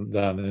than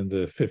in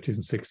the 50s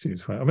and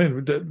 60s. I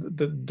mean,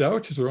 the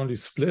dowitchers were only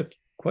split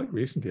quite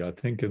recently. I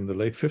think in the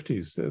late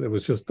 50s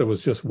there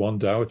was just one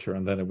dowitcher,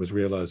 and then it was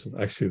realized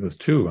that actually there's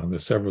two, and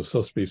there's several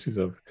subspecies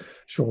of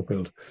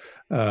short-billed.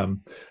 But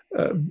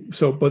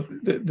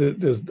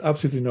there's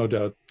absolutely no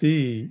doubt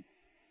the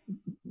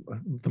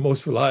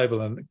most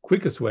reliable and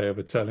quickest way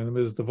of telling them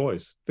is the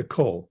voice, the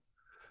call.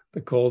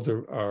 The calls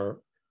are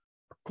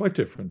quite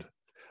different,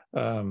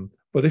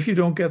 but if you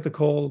don't get the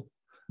call,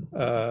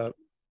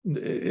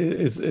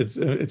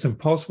 it's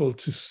impossible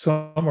to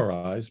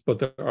summarize, but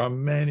there are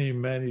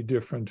many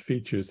different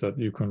features that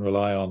you can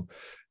rely on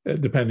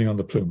depending on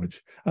the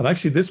plumage. And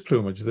actually this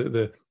plumage,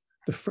 the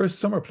first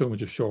summer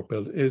plumage of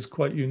short-billed, is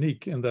quite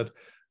unique in that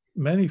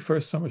many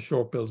first summer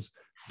short-bills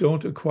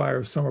don't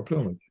acquire summer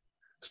plumage,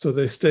 so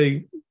they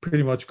stay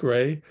pretty much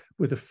gray,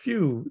 with a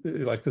few,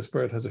 like this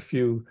bird has a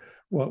few,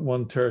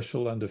 one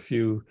tertial and a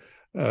few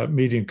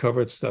median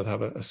coverts that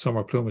have a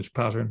summer plumage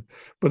pattern,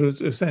 but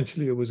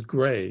essentially it was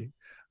gray.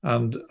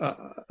 And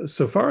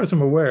so far as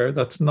I'm aware,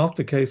 that's not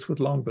the case with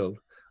long-billed.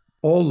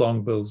 All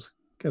long-bills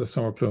get a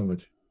summer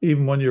plumage.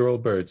 Even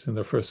 1-year-old birds in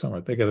their first summer,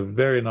 they get a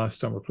very nice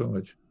summer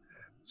plumage.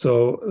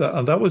 So,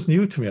 and that was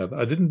new to me.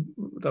 I didn't,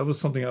 that was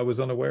something I was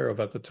unaware of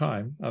at the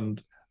time.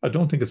 And I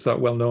don't think it's that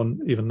well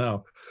known even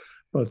now.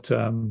 But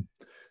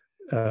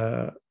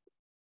uh,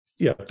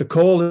 yeah, the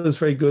call is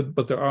very good,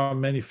 but there are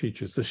many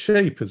features. The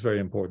shape is very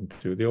important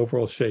too. The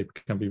overall shape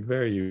can be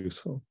very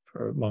useful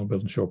for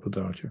long-billed and short-billed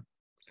archer.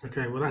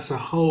 Okay, well, that's a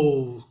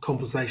whole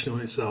conversation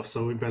on itself,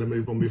 so we better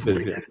move on before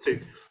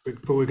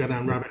we go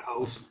down rabbit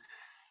holes.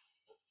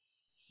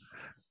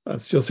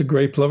 That's just a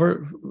gray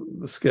plover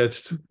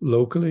sketched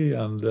locally,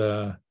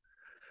 and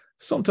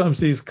sometimes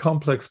these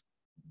complex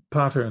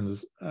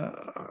patterns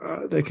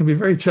they can be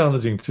very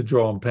challenging to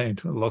draw and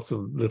paint. Lots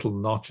of little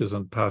notches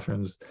and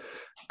patterns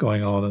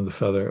going on in the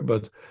feather,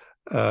 but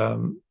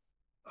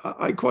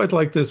I quite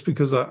like this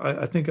because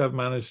I think I've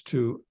managed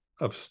to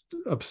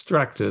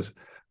abstract it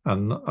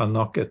and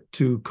not get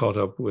too caught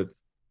up with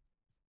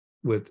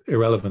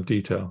irrelevant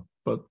detail.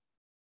 But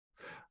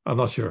I'm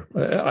not sure.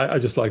 I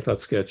just like that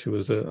sketch. It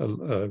was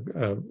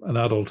an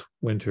adult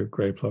winter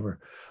grey plover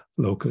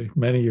locally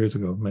many years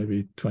ago,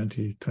 maybe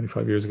 20,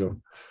 25 years ago.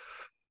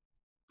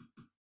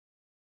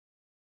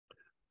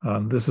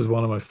 And this is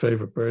one of my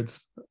favorite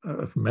birds,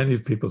 many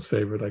people's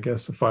favorite, I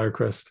guess, the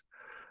firecrest.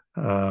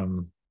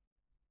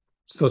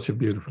 Such a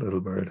beautiful little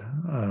bird.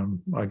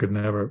 I could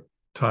never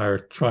tire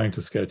trying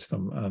to sketch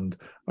them. And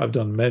I've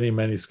done many,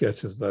 many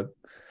sketches that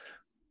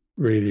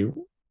really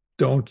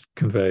don't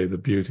convey the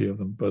beauty of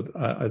them. But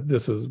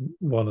this is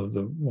one of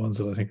the ones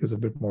that I think is a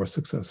bit more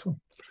successful.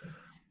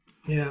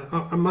 Yeah,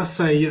 I must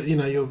say,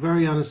 you're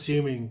very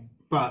unassuming,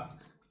 but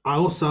I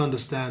also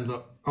understand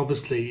that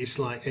obviously it's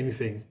like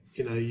anything.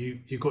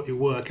 You've got your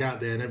work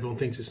out there and everyone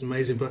thinks it's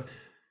amazing, but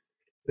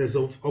there's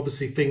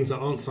obviously things that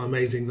aren't so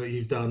amazing that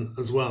you've done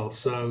as well.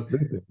 So,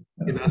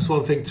 that's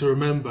one thing to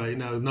remember.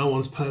 No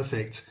one's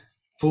perfect.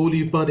 For all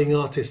you budding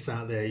artists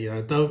out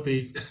there, don't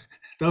be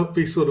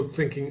sort of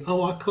thinking,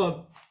 oh, I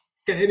can't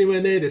get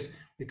anywhere near this,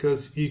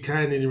 because you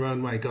can in your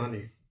own way, can't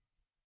you?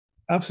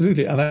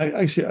 Absolutely,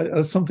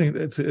 and something.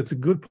 It's a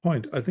good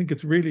point. I think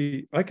it's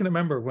really. I can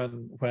remember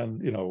when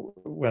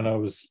I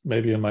was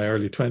maybe in my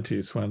early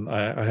 20s, when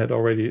I had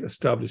already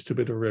established a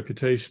bit of a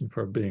reputation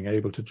for being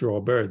able to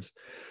draw birds,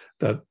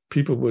 that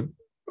people would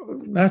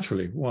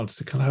naturally want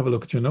to kind of have a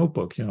look at your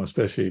notebook.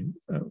 Especially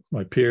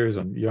my peers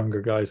and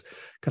younger guys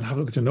can have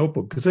a look at your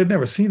notebook because they'd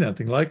never seen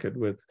anything like it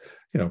with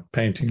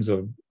paintings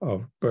of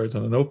birds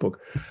on a notebook,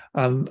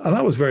 and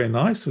that was very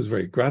nice. It was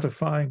very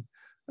gratifying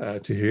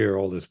to hear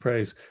all this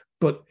praise.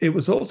 But it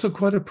was also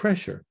quite a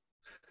pressure.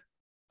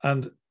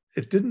 And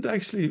it didn't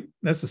actually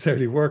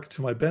necessarily work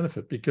to my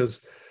benefit, because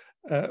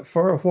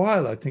for a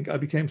while, I think I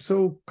became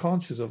so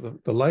conscious of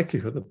the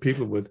likelihood that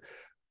people would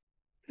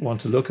want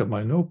to look at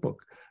my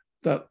notebook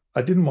that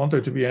I didn't want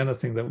there to be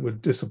anything that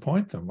would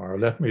disappoint them or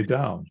let me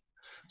down.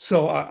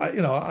 So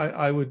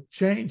I would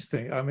change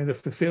things. I mean,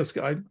 if the field,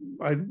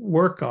 I'd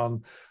work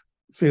on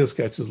field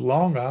sketches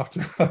long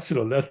after I should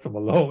have let them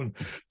alone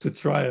to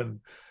try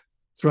and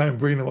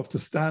bring them up to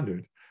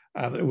standard.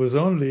 And it was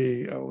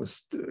actually,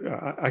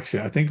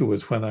 I think it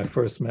was when I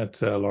first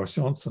met Lars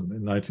Johnson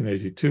in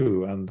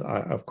 1982. And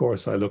of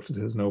course, I looked at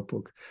his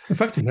notebook. In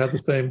fact, he had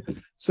the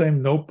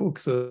same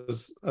notebooks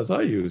as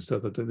I used,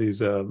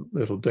 these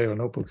little Dale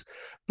notebooks.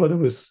 But it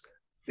was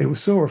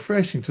so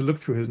refreshing to look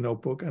through his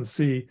notebook and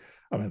see,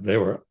 I mean, they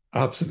were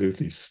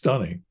absolutely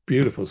stunning,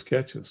 beautiful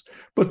sketches.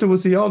 But there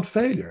was the odd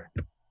failure.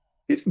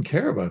 He didn't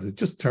care about it,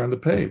 just turn the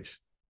page.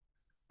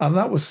 And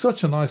that was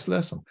such a nice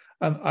lesson.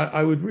 And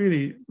I would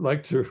really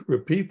like to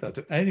repeat that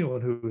to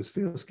anyone who is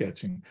field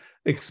sketching.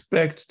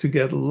 Expect to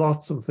get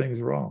lots of things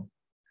wrong.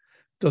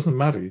 Doesn't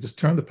matter. You just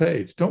turn the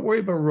page. Don't worry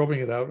about rubbing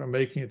it out or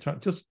making it.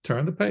 Just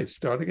turn the page.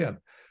 Start again.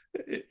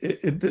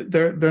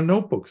 They're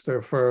notebooks.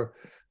 They're for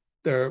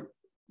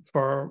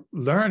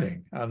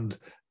learning. And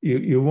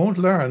you won't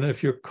learn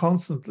if you're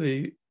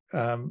constantly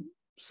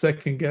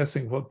second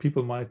guessing what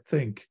people might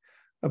think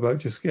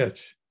about your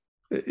sketch.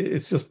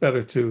 It's just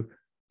better to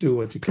do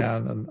what you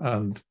can,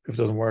 and if it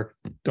doesn't work,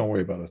 don't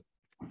worry about it.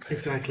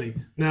 Exactly.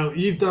 Now,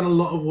 you've done a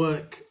lot of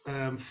work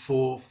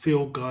for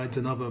field guides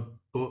and other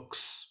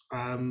books.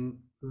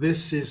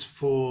 This is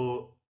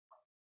for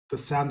the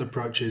Sound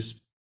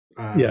Approaches.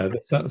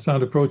 The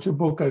Sound Approach, a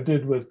book I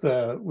did with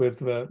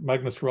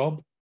Magnus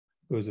Robb,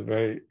 who is a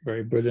very,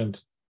 very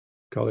brilliant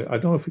colleague. I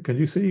don't know if can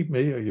you see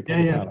me, or you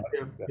probably can.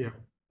 Yeah.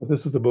 But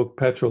this is the book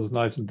Petrol's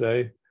Night and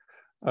Day.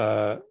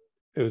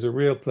 It was a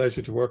real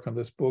pleasure to work on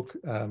this book,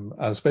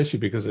 especially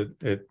because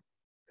it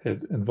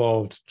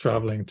involved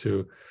traveling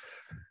to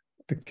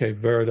the Cape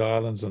Verde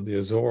Islands and the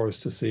Azores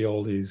to see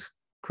all these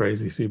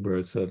crazy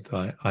seabirds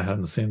that I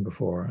hadn't seen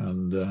before,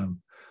 and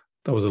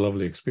that was a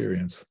lovely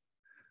experience.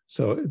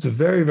 So it's a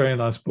very, very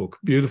nice book,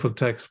 beautiful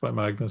text by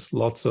Magnus,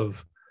 lots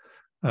of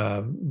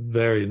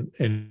very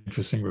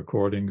interesting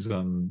recordings,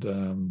 and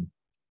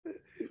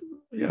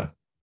you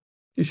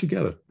should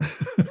get it.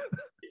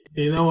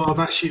 I've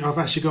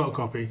actually got a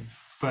copy,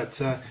 but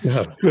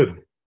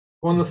good.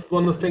 One of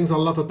the things I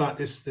love about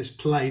this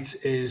plate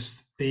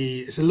is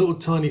it's a little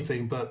tiny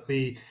thing, but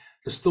the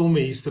the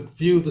Stormies, the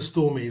view of the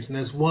Stormies, and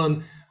there's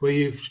one where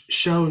you've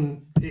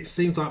shown it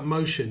seems like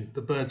motion,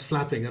 the birds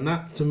flapping, and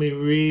that to me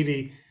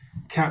really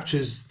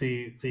captures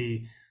the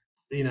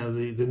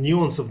the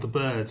nuance of the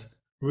bird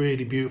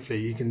really beautifully.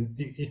 You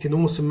can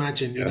almost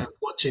imagine Yeah,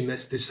 watching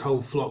this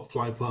whole flock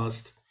fly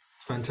past.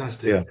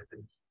 Fantastic. yeah,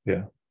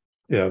 yeah,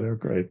 yeah. They're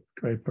great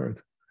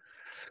birds.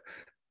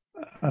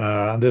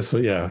 And this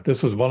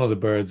was one of the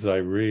birds I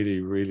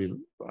really,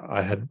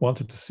 I had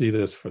wanted to see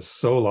this for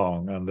so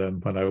long. And then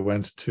when I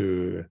went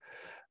to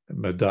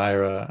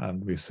Madeira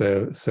and we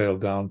sailed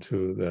down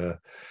to the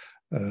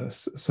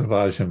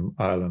Savagem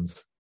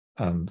Islands,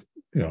 and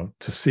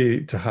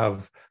to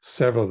have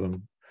several of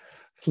them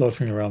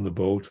floating around the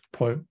boat,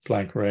 point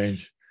blank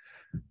range,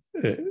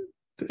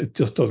 it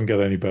just doesn't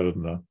get any better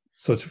than that.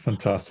 Such a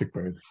fantastic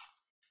bird.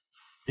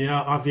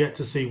 Yeah, I've yet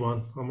to see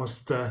one. I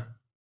must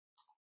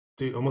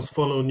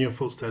follow in your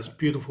footsteps.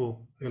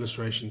 Beautiful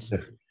illustrations. Yeah.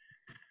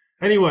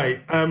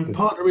 Anyway,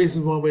 part of the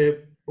reason why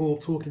we're all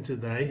talking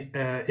today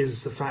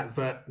is the fact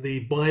that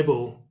the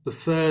Bible, the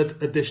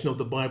third edition of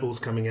the Bible, is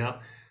coming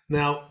out.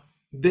 Now,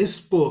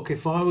 this book,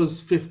 if I was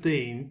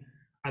 15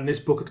 and this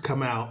book had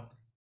come out,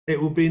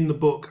 it would be in the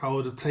book I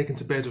would have taken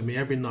to bed with me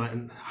every night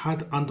and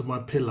had under my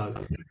pillow,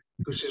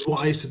 which is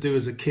what I used to do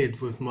as a kid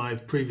with my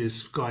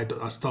previous guide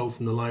that I stole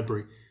from the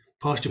library,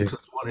 partially because I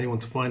didn't want anyone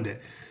to find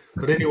it.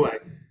 But anyway,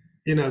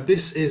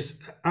 this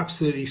is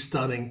absolutely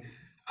stunning.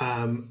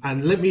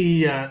 And let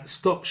me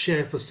stop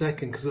share for a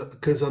second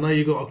because I know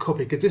you got a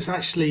copy. Because this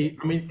actually,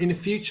 I mean, in the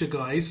future,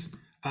 guys,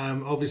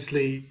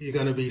 obviously you're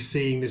going to be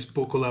seeing this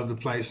book all over the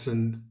place,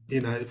 and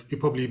you'll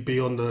probably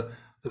be on the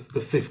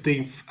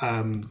 15th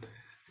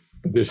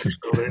Edition.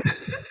 of it.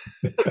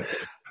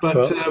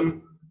 But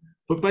Well,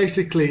 but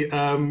basically,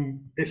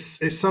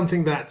 it's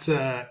something that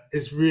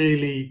is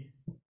really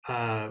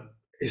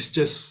it's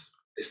just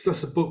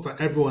a book that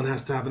everyone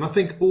has to have, and I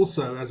think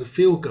also as a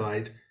field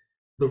guide,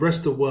 the rest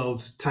of the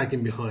world's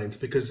tagging behind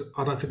because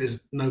I don't think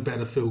there's no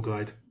better field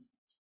guide.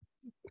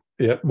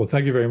 yeah, well,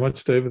 thank you very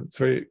much, David. It's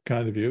very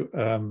kind of you.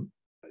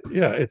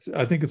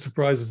 I think it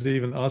surprises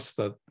even us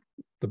that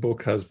the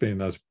book has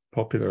been as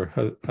popular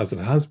as it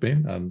has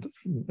been, and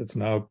it's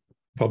now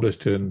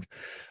published in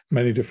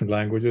many different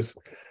languages.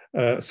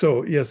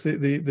 So yes,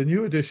 the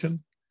new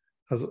edition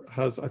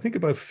has I think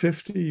about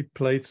 50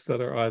 plates that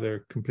are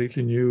either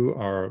completely new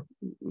or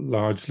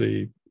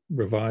largely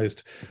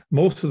revised.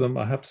 Most of them,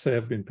 I have to say,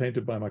 have been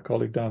painted by my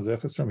colleague Dan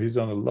Zetterstrom. He's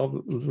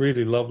done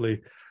really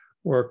lovely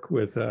work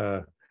with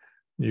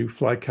new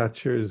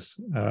flycatchers.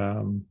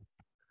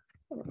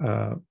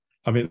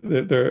 I mean,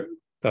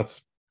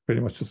 that's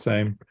pretty much the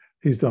same.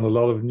 He's done a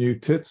lot of new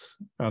tits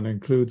and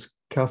includes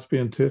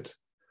Caspian tit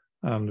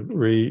and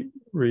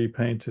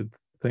repainted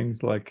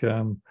things like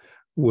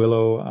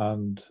willow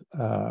and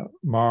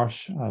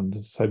marsh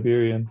and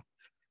Siberian.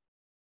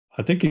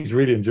 I think he's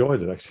really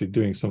enjoyed it, actually,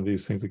 doing some of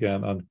these things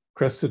again. And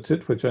crested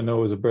tit, which I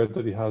know is a bird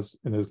that he has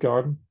in his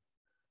garden,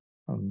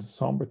 and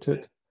somber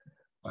tit.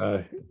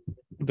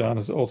 Dan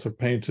has also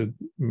painted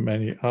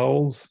many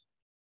owls,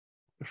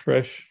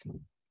 fresh.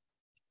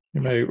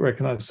 You may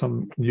recognize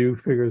some new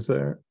figures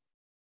there.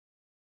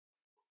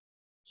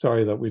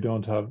 Sorry that we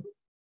don't have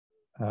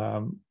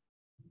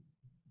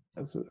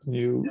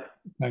new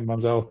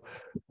hangman's owl.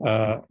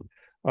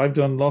 I've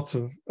done lots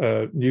of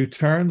new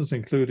terns,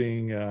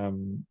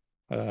 including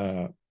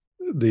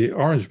the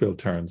orange-billed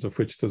terns, of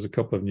which there's a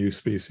couple of new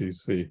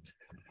species.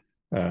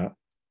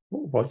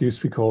 What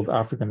used to be called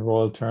African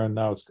royal tern,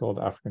 now it's called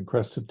African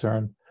crested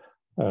tern.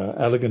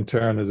 Elegant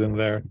tern is in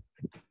there.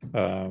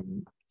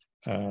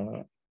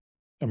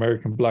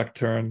 American black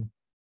tern,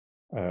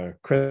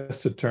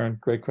 crested tern,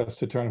 great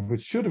crested tern,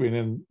 which should have been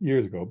in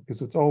years ago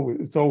because it's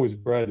always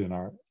bred in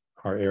our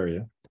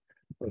area.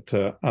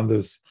 But and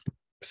there's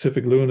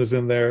Pacific loon is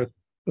in there.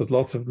 There's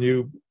lots of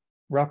new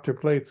raptor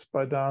plates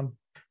by Dan.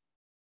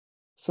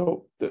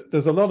 So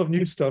there's a lot of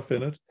new stuff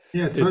in it.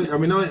 Yeah, totally. I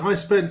mean, I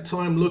spent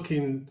time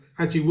looking,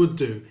 as you would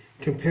do,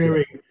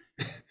 comparing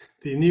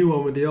the new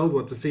one with the old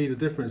one to see the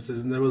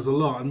differences, and there was a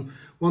lot. And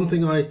one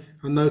thing I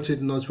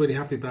noted and I was really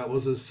happy about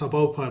was a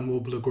subalpine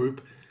warbler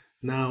group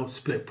now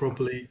split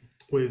properly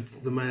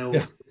with the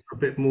males a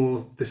bit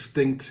more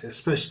distinct,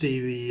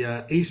 especially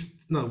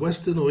the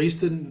western or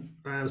eastern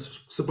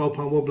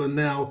subalpine warbler.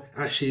 Now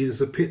actually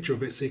there's a picture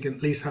of it, so you can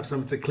at least have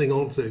something to cling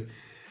on to.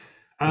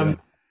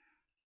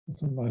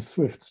 Some nice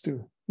swifts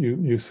too.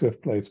 New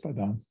swift plates by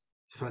Dan.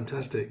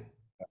 Fantastic.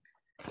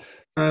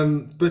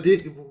 But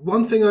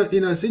one thing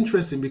it's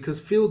interesting because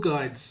field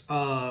guides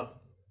are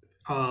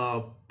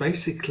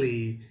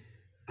basically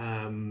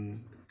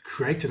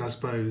created, I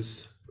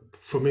suppose,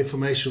 from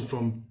information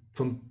from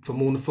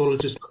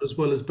ornithologists as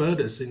well as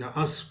birders.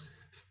 Us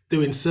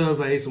doing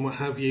surveys and what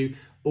have you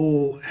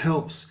all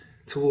helps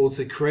towards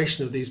the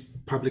creation of these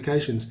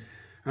publications.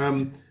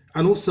 And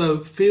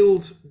also,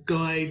 field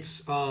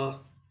guides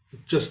are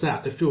just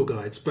that, they're field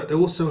guides, but they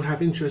also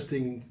have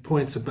interesting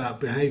points about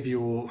behavior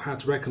or how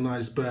to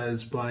recognize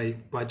birds by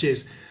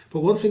jizz.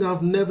 But one thing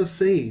I've never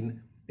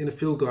seen in a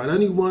field guide.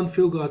 Only one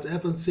field guide's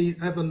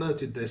ever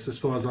noted this, as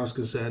far as I was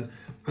concerned,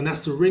 and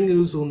that's the ring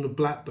ouzel and the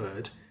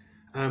blackbird.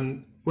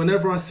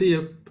 Whenever I see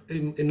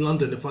in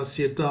London, if I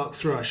see a dark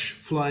thrush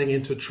flying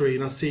into a tree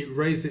and I see it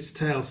raise its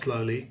tail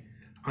slowly,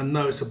 I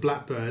know it's a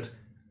blackbird.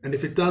 And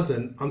if it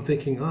doesn't, I'm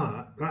thinking,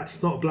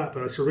 that's not a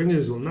blackbird, it's a ring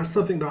ouzel. And that's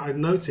something that I've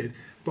noted,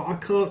 but I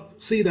can't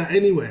see that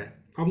anywhere.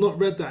 I've not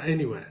read that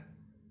anywhere.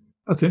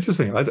 That's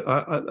interesting.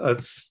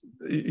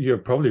 You're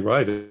probably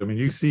right. I mean,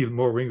 you see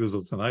more ring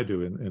ouzels than I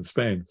do in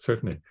Spain,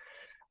 certainly.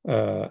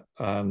 I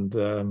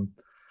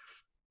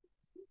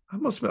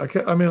must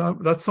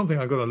admit, that's something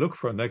I'm going to look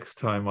for next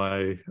time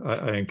I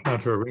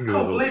encounter a ring ouzel. I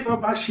can't believe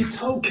I've actually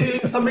told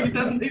Killian something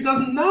he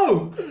doesn't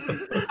know.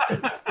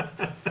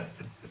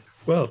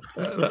 Well,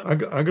 I'm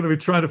going to be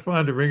trying to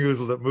find a ring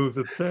ouzel that moves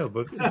its tail,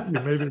 but you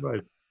may be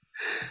right.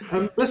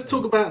 Let's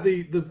talk about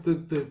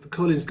the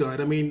Collins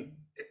Guide. I mean,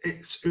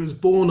 it was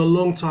born a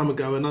long time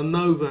ago, and I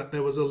know that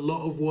there was a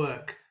lot of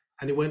work,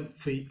 and it went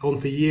on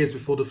for years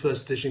before the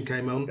first edition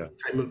came on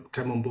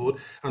board.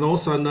 And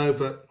also, I know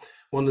that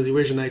one of the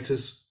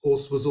originators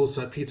was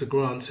also Peter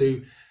Grant,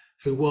 who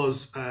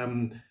was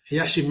he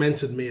actually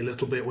mentored me a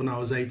little bit when I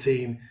was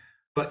 18.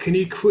 But can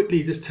you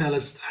quickly just tell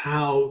us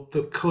how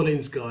the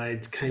Collins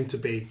Guide came to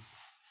be?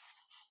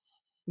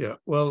 Yeah,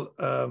 well,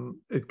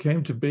 it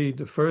came to be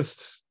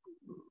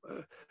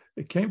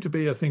it came to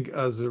be, I think,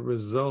 as a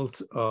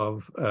result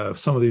of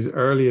some of these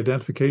early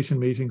identification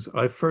meetings.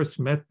 I first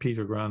met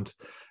Peter Grant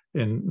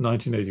in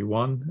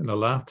 1981 in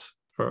Alat.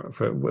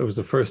 It was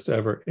the first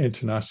ever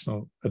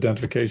international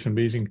identification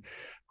meeting.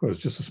 It was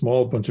just a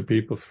small bunch of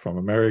people from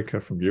America,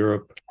 from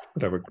Europe,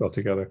 whatever, got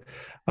together.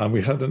 And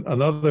we had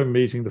another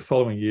meeting the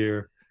following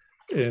year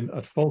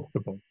at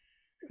Falsterbo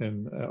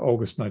in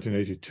August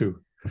 1982.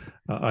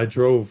 I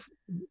drove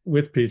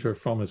with Peter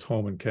from his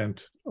home in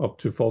Kent up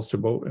to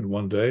Falsterbo in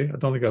one day. I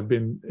don't think I've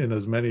been in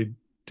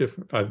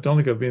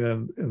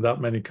that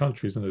many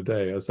countries in a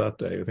day as that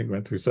day. I think we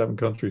went through 7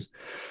 countries.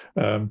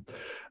 And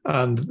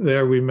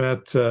there we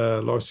met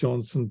Lars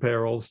Johnson,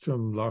 Per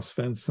Ahlström, Lars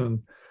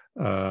Svensson,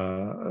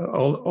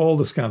 all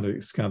the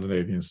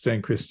Scandinavians,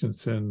 Sten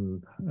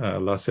Christensen,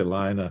 Lasse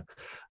Leine.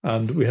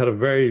 And we had a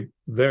very,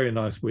 very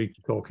nice week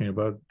talking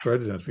about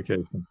bird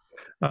identification.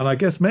 And I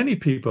guess many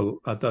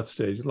people at that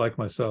stage, like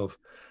myself,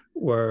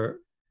 were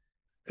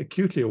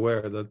acutely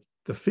aware that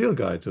the field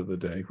guides of the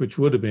day, which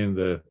would have been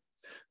the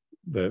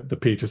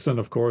Peterson,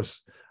 of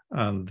course,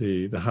 and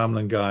the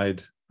Hamlin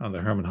Guide and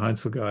the Hermann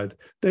Heinzel Guide,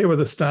 they were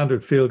the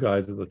standard field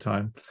guides of the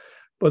time,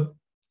 but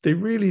they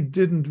really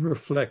didn't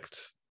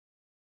reflect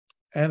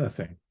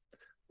anything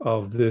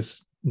of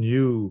this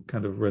new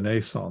kind of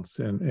renaissance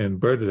in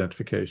bird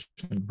identification,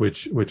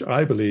 which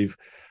I believe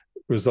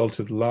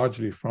resulted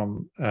largely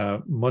from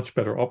much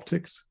better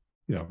optics.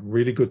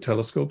 Really good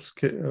telescopes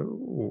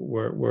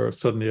were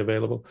suddenly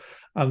available,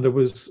 and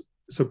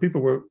so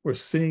people were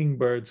seeing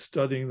birds,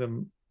 studying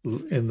them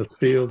in the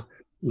field,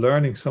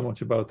 learning so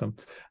much about them,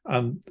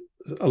 and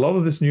a lot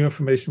of this new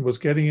information was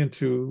getting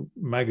into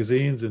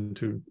magazines,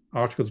 into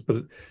articles,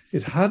 but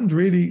it hadn't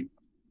really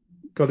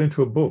got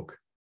into a book.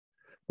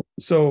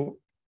 So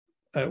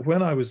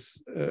when I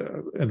was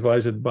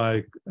invited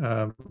by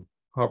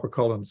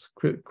HarperCollins,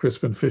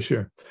 Crispin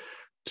Fisher,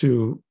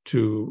 to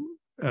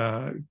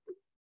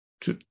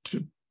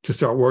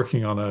start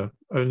working on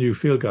a new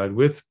field guide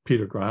with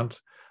Peter Grant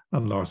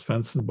and Lars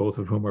Svensson, both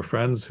of whom are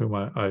friends, whom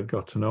I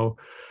got to know.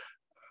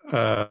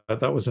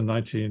 That was in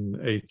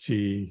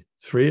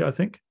 1983, I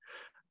think.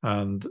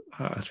 And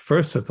at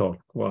first I thought,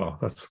 wow,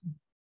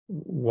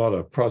 what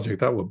a project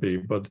that would be.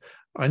 But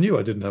I knew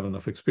I didn't have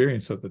enough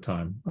experience at the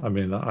time. I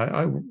mean,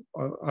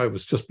 I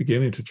was just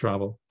beginning to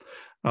travel,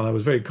 and I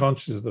was very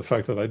conscious of the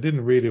fact that I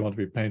didn't really want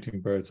to be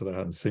painting birds that I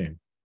hadn't seen.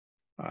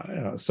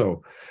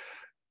 So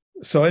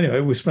anyway,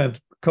 we spent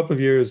a couple of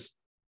years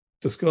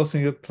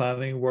discussing it,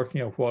 planning,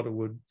 working out what it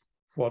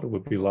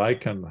would be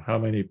like, and how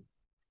many.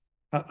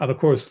 And of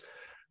course,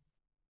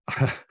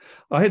 I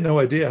had no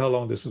idea how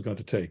long this was going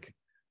to take,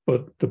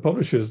 but the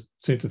publishers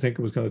seemed to think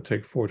it was going to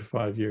take 4 or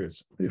 5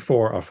 years,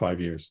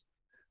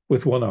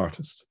 with one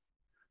artist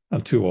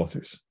and 2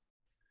 authors.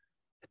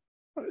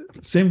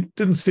 It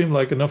didn't seem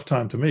like enough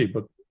time to me,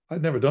 but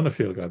I'd never done a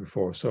field guide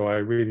before, so I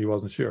really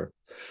wasn't sure.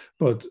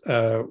 But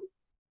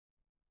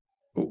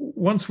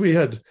once we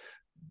had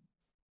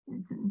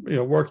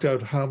worked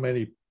out how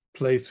many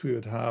plates we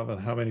would have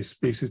and how many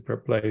species per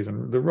plate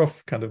and the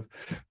rough kind of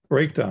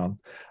breakdown,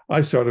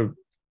 I started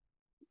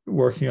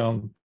working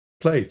on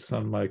plates,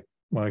 and my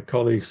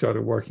colleagues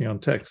started working on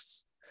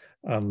texts,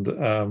 and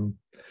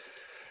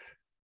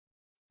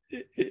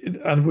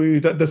we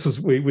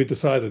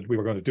decided we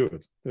were going to do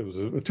it.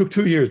 It took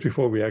 2 years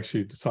before we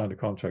actually signed a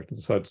contract and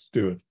decided to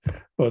do it,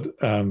 but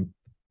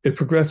it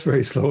progressed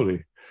very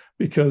slowly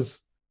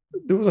because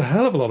there was a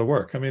hell of a lot of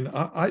work. I mean,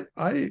 I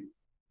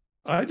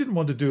didn't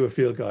want to do a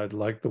field guide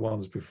like the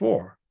ones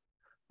before.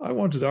 I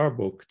wanted our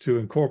book to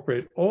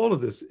incorporate all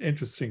of this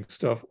interesting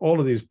stuff, all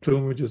of these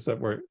plumages that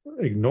were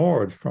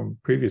ignored from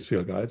previous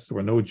field guides. There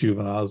were no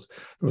juveniles,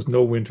 there was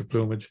no winter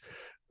plumage.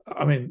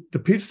 I mean, the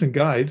Peterson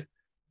Guide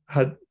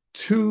had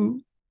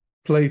two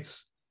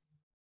plates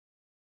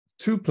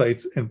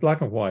in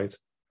black and white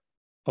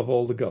of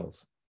all the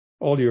gulls,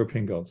 all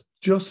European gulls,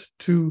 just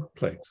 2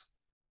 plates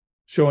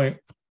showing,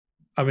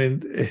 I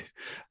mean,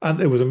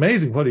 and it was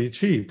amazing what he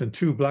achieved in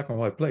 2 black and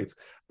white plates,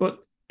 but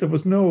there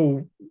was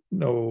no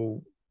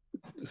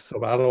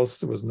sub-adults,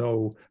 there was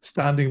no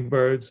standing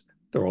birds,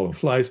 they're all in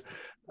flight.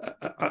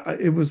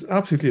 It was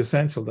absolutely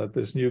essential that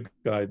this new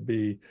guide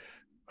be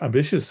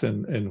ambitious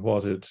in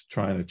what it's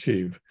trying to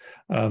achieve.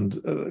 And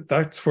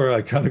that's where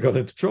I kind of got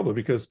into trouble,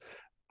 because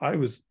I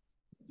was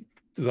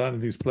designing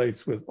these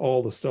plates with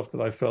all the stuff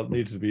that I felt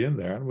needed to be in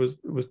there, and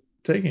it was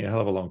taking a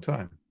hell of a long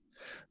time.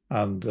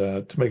 And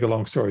to make a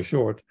long story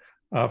short,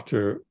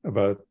 after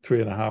about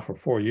 3.5 or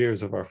 4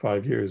 years of our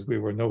 5 years, we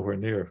were nowhere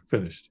near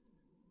finished.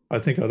 I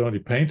think I'd only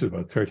painted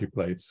about 30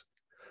 plates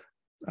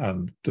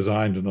and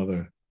designed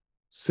another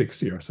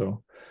 60 or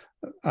so.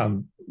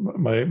 And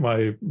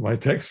my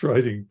text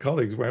writing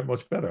colleagues weren't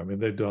much better. I mean,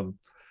 they'd done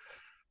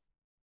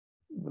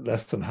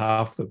less than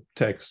half the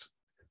text.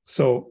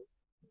 So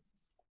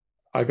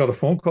I got a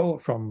phone call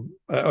from,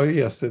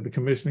 the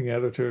commissioning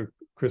editor,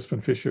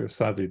 Crispin Fisher,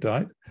 sadly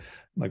died.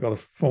 And I got a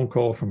phone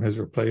call from his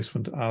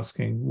replacement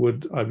asking,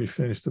 would I be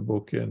finished the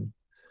book in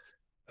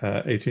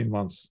 18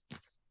 months?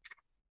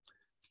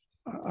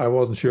 I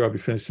wasn't sure I'd be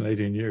finished in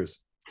 18 years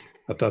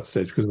at that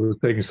stage, because it was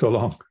taking so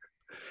long.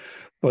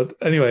 But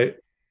anyway,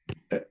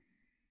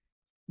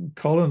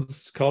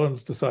 Collins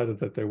decided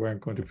that they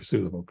weren't going to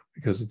pursue the book,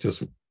 because it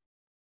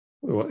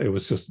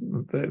was just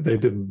they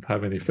didn't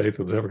have any faith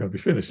it was ever going to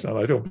be finished, and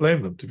I don't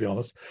blame them, to be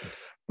honest.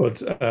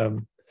 But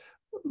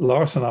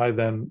Lars and I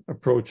then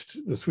approached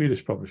the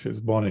Swedish publishers,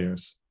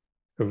 Bonniers,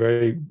 a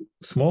very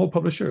small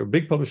publisher, a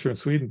big publisher in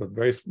Sweden, but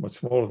very much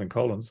smaller than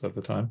Collins at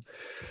the time.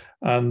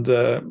 And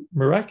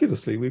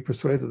miraculously, we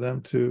persuaded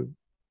them to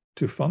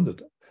fund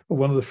it. But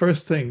one of the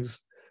first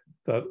things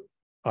that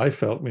I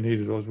felt we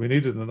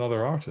needed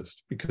another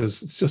artist,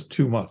 because it's just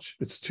too much.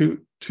 It's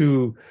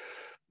too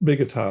big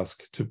a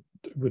task. It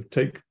would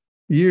take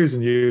years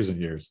and years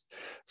and years.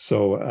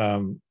 So,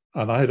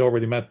 and I had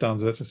already met Dan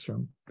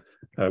Zetterström.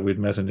 We'd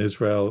met in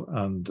Israel,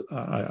 and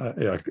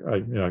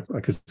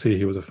I could see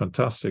he was a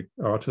fantastic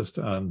artist,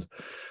 and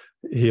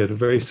he had a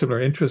very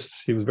similar interest.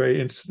 He was very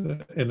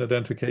interested in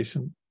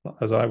identification,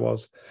 as I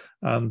was,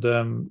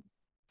 and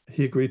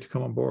he agreed to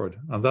come on board.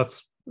 And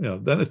that's,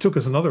 then it took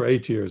us another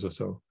 8 years or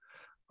so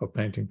of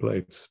painting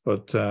plates,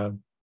 but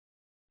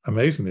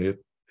amazingly,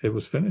 it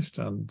was finished,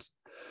 and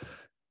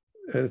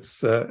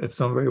it's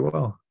done very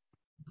well.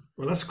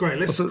 Well, that's great.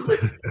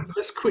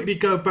 Let's quickly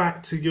go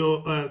back to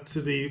your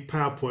to the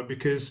PowerPoint,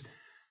 because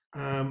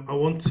I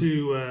want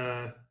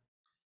to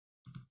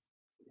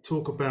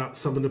talk about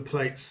some of the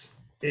plates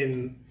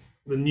in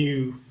the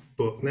new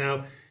book.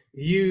 Now,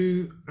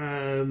 you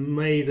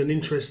made an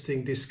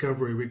interesting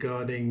discovery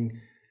regarding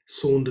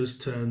Saunders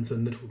turns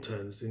and little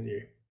turns, didn't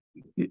you?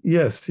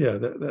 Yes, yeah.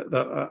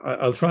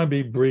 I'll try and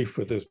be brief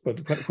with this, but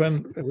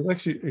when it was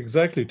actually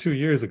exactly 2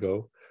 years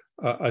ago,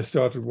 I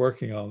started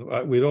working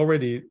on. We'd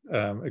already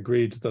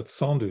agreed that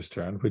Saunders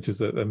tern, which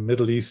is a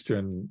Middle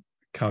Eastern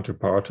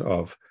counterpart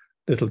of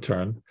little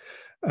tern,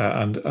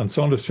 and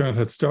Saunders tern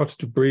had started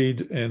to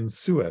breed in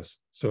Suez,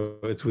 so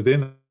it's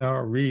within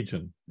our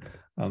region,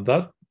 and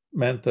that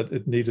meant that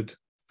it needed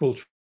full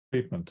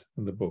treatment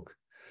in the book.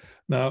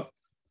 Now,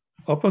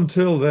 up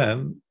until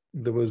then,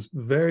 there was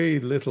very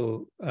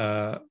little,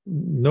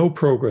 no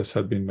progress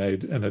had been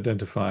made in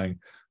identifying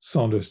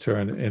Saunders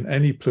tern in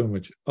any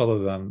plumage other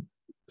than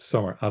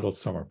adult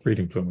summer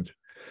breeding plumage.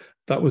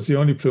 That was the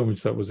only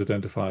plumage that was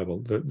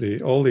identifiable.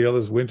 All the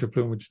others, winter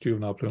plumage,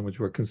 juvenile plumage,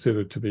 were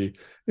considered to be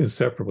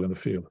inseparable in the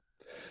field.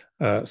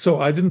 So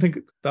I didn't think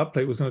that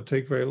plate was going to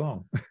take very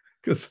long,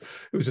 because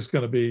it was just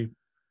going to be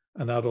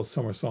an adult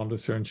summer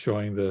Saunders tern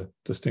showing the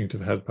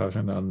distinctive head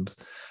pattern, and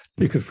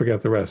you could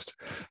forget the rest.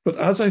 But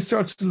as I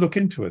started to look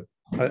into it,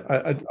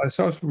 I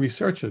started to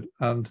research it,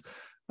 and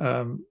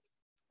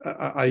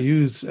I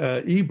use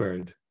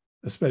eBird,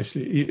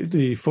 especially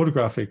the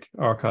photographic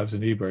archives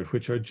in eBird,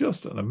 which are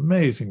just an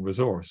amazing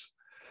resource.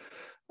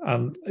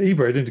 And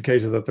eBird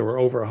indicated that there were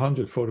over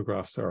 100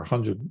 photographs or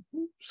 100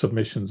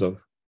 submissions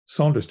of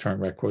Saunders tern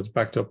records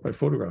backed up by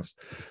photographs.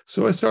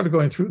 So I started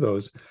going through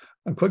those,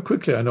 and quite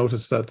quickly I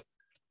noticed that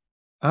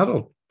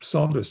adult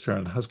Saunders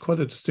tern has quite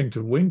a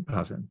distinctive wing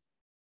pattern.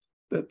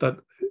 That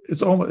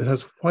it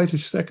has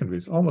whitish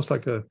secondaries, almost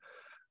like a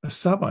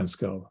Sabine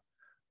skull.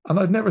 And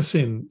I'd never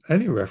seen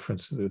any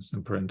reference to this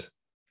in print.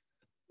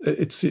 And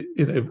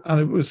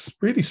it was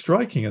really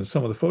striking in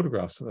some of the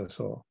photographs that I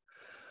saw.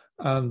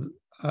 And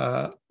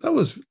that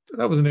was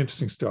an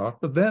interesting start.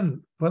 But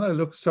then when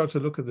I started to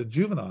look at the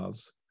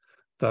juveniles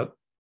that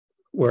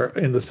were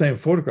in the same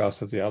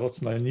photographs as the adults,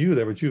 and I knew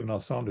they were juvenile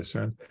Saunders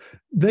tern,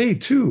 they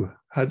too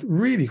had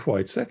really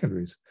white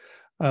secondaries.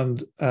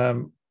 And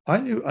I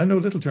know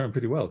little tern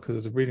pretty well, because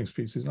it's a breeding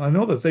species, and I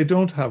know that they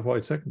don't have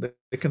white secondaries.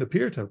 They can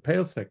appear to have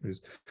pale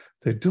secondaries.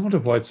 They don't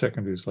have white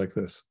secondaries like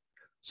this.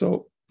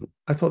 So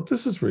I thought,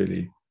 this is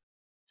really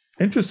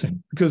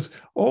interesting, because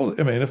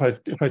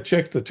if I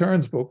checked the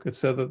terns book, it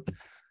said that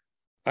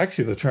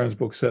actually the terns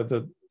book said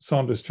that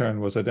Saunders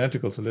tern was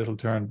identical to little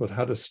tern, but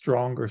had a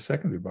stronger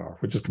secondary bar,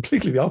 which is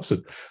completely the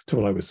opposite to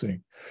what I was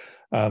seeing.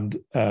 And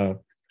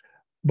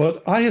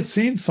but I had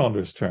seen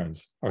Saunders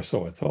terns, or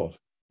so I thought,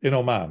 in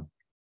Oman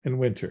in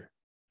winter.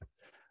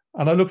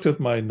 And I looked at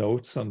my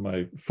notes and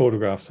my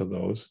photographs of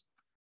those.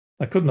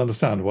 I couldn't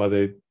understand why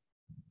they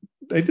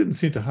didn't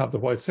seem to have the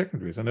white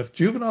secondaries. And if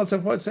juveniles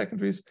have white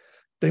secondaries,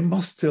 they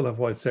must still have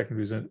white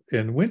secondaries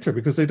in winter,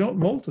 because they don't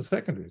molt the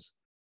secondaries.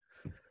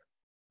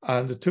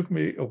 And it took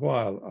me a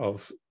while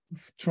of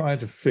trying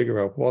to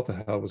figure out what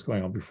the hell was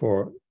going on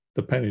before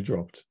the penny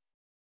dropped.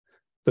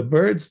 The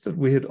birds that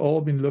we had all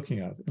been looking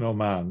at in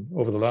Oman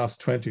over the last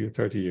 20 or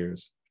 30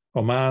 years,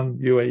 Oman,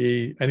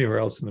 UAE, anywhere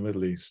else in the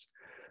Middle East,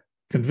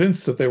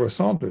 convinced that they were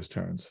Saunders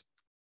terns,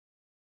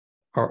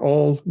 are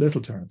all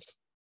little terns.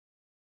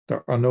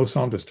 There are no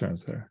Saunders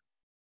terns there.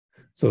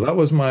 So that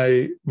was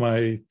my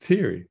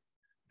theory.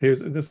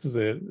 This is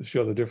to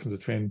show the difference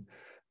between.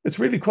 It's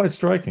really quite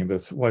striking,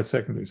 this white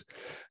secondaries.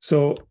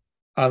 So,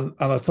 and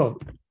I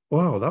thought,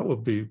 wow, that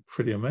would be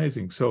pretty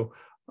amazing. So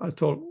I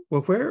thought,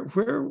 well,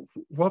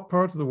 what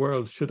part of the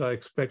world should I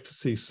expect to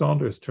see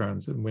Saunders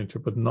terns in winter,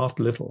 but not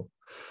little?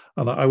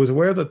 And I was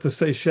aware that the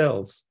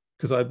Seychelles,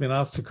 because I'd been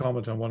asked to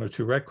comment on one or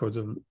two records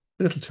of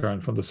little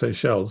tern from the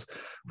Seychelles,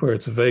 where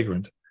it's a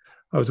vagrant.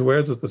 I was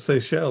aware that the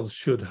Seychelles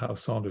should have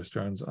Saunders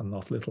terns and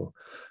not little.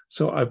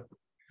 So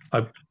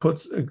I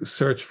put a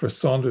search for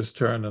Saunders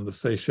tern and the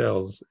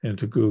Seychelles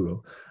into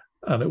Google,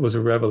 and it was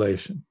a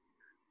revelation,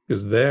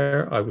 because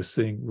there I was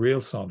seeing real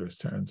Saunders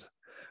terns.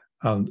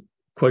 And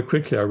quite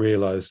quickly I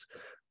realized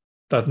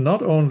that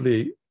not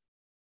only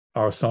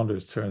are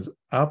Saunders terns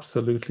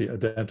absolutely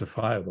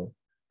identifiable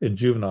in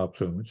juvenile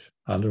plumage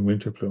and in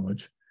winter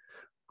plumage,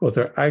 but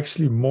they're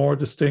actually more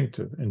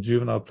distinctive in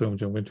juvenile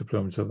plumage and winter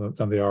plumage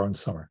than they are in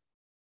summer.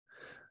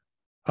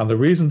 And the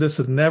reason this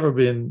had never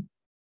been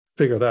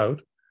figured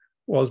out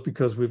was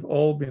because we've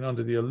all been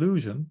under the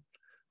illusion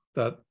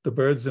that the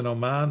birds in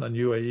Oman and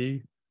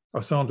UAE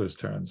are Saunders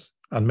terns,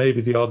 and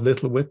maybe the odd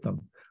little with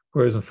them,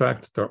 whereas in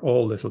fact they're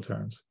all little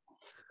terns.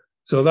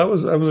 So that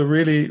was a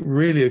really,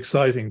 really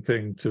exciting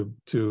thing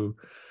to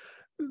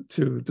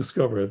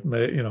discover. It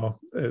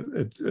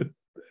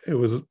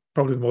was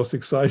probably the most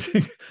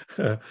exciting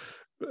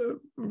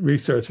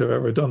research I've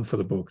ever done for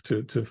the book,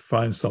 to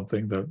find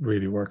something that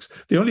really works.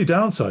 The only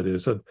downside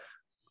is that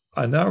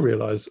I now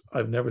realize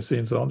I've never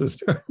seen Saunders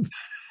terns.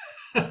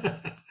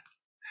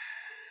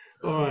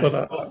 All right.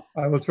 But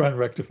I will try and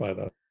rectify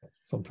that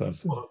sometime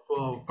soon.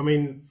 Well, I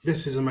mean,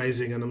 this is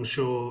amazing, and I'm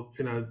sure,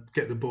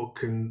 get the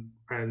book and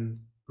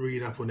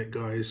read up on it,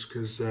 guys,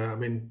 because I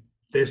mean,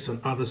 this and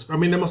others. I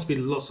mean, there must be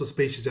lots of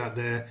species out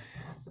there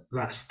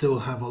that still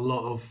have a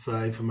lot of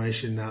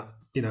information that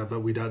that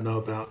we don't know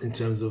about in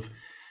terms of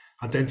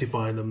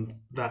identifying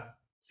them. That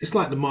it's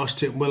like the marsh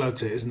tit and willow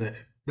tit, isn't it?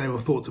 They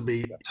were thought to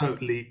be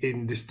totally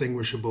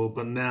indistinguishable,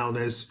 but now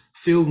there's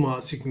field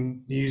marks you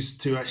can use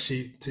to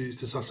actually to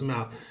suss them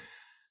out.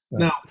 Yeah.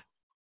 Now,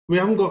 we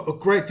haven't got a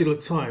great deal of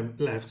time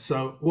left,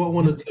 so what I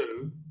want to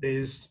do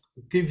is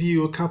give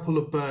you a couple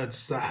of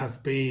birds that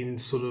have been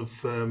sort of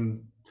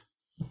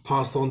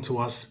passed on to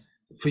us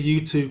for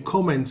you to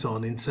comment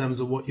on in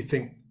terms of what you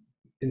think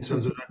in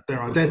terms of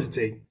their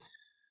identity.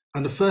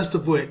 And the first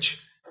of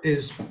which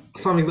is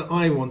something that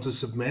I want to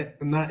submit,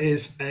 and that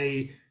is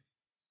a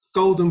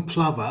golden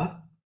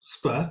plover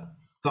spur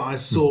that I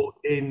saw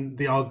in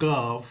the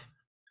Algarve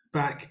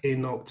back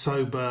in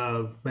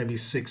October, maybe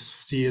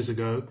 6 years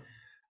ago.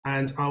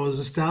 And I was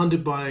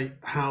astounded by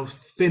how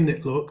thin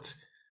it looked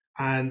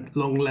and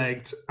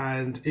long-legged,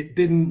 and it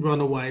didn't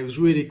run away. It was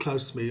really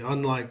close to me,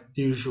 unlike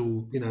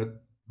usual,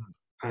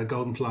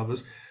 golden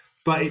plovers.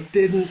 But it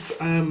didn't.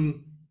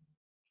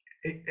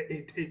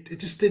 It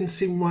just didn't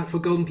seem right for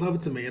golden plover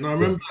to me. And I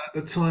remember at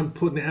the time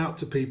putting it out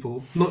to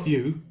people, not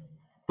you,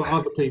 but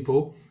other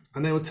people,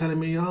 and they were telling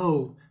me,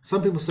 oh,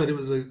 some people said it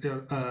was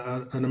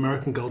an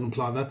American golden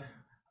plover.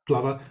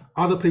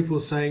 Other people were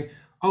saying,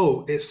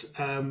 oh, it's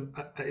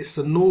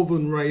a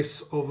northern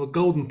race of a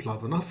golden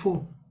plover. And I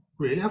thought,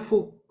 really? I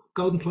thought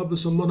golden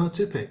plovers were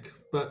monotypic.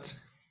 But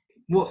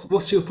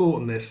what's your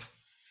thought on this?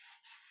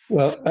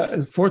 Well,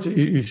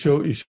 fortunately, you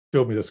showed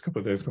me this a couple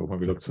of days ago when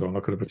we looked, so I'm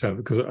not going to pretend,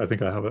 because I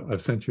think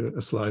I've sent you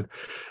a slide.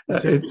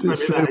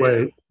 Straight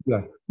away,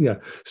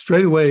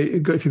 straight away.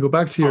 If you go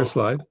back to your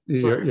slide,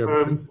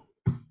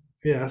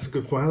 yeah, that's a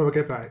good point. How do I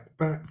get back?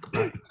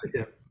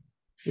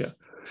 Yeah.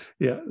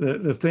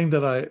 The thing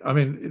that I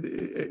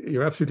mean,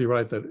 you're absolutely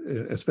right that,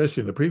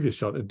 especially in the previous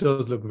shot, it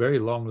does look very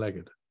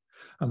long-legged,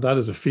 and that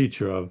is a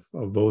feature of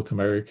both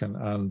American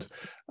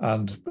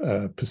and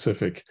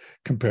Pacific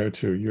compared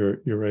to your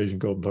Eurasian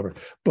golden plover.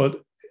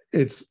 But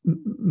it's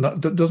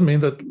not. That doesn't mean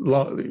that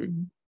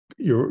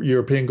your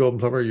European golden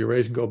plover,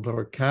 Eurasian golden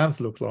plover can't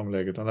look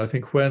long-legged. And I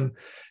think when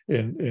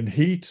in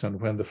heat and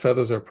when the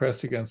feathers are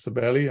pressed against the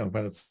belly and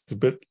when it's a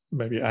bit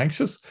maybe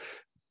anxious,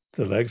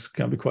 the legs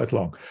can be quite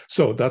long.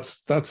 So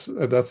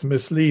that's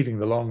misleading.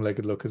 The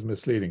long-legged look is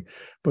misleading.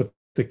 But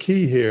the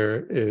key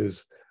here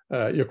is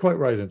You're quite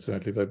right,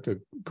 incidentally, that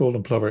the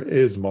golden plover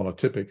is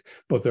monotypic,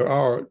 but there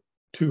are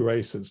two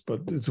races,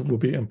 but it would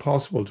be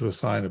impossible to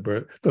assign a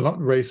bird. They're not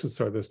races,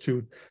 sorry, there's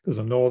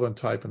a northern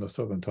type and a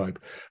southern type,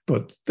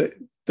 but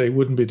they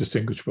wouldn't be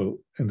distinguishable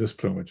in this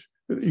plumage.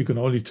 You can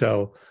only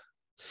tell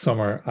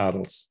some are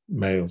adults,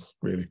 males,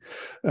 really,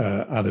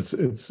 and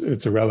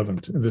it's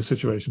irrelevant in this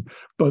situation.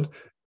 But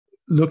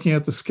looking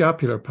at the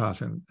scapular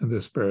pattern in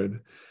this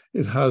bird,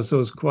 it has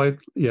those quite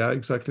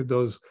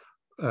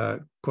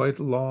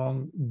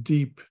long,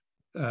 deep,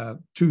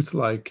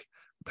 tooth-like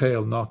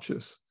pale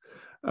notches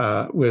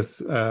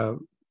with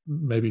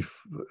maybe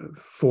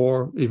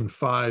 4, even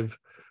 5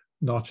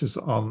 notches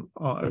on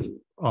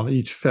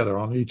each feather,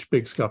 on each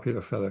big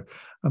scapular feather.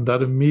 And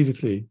that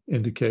immediately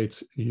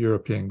indicates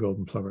European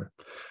golden plover.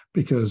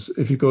 Because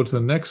if you go to the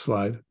next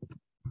slide,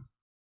 the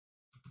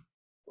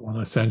one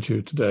I sent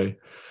you today,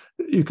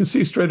 you can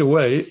see straight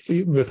away,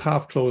 even with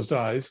half closed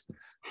eyes,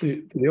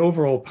 the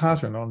overall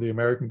pattern on the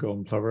American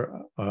golden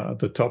plover,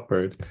 the top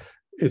bird,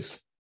 the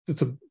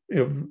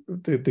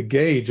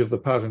gauge of the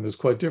pattern is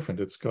quite different.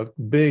 It's got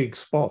big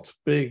spots,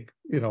 big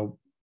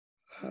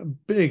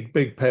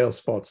pale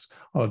spots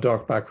on a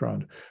dark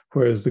background,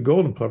 whereas the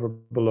golden plover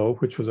below,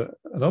 which was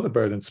another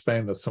bird in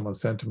Spain that someone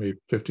sent to me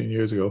 15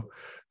 years ago,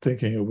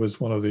 thinking it was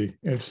one of the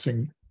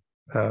interesting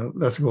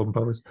lesser golden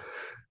plovers,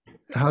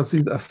 has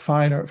a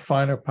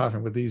finer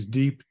pattern with these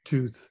deep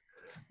tooth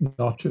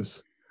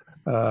notches.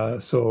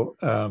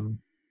 And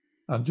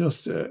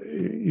just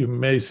you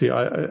may see,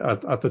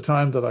 at the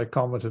time that I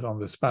commented on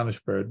the Spanish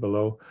bird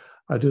below,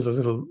 I did a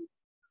little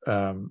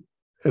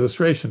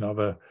illustration of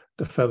the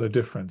feather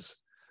difference.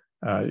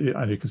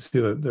 And you can see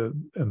that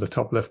in the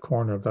top left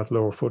corner of that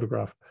lower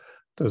photograph,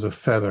 there's a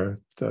feather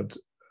that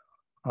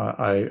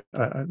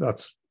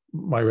that's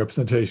my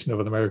representation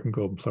of an American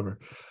golden plover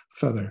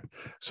feather.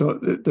 So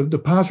the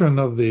pattern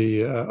of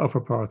the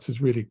upper parts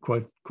is really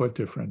quite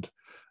different.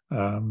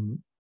 And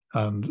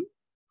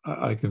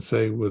I can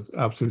say with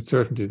absolute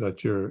certainty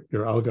that your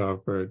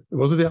Algarve bird,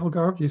 was it the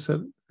Algarve you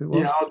said it was?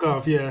 Yeah,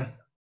 Algarve, yeah.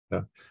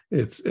 Yeah,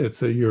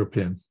 it's a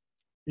European.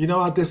 You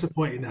know how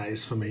disappointing that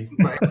is for me.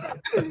 But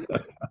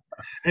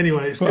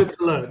anyway, it's good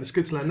to learn. It's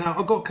good to learn. Now,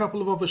 I've got a couple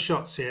of other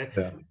shots here.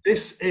 Yeah.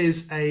 This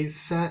is a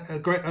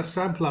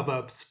sample of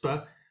a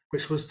spur,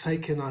 which was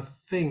taken, I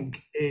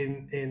think,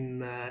 in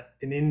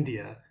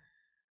India.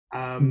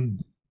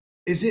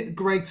 Is it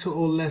greater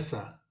or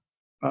lesser?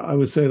 I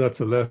would say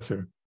that's a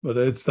lesser, but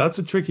that's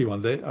a tricky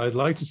one. I'd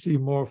like to see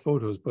more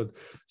photos, but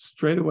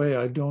straight away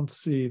I don't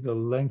see the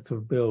length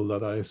of bill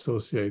that I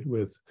associate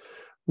with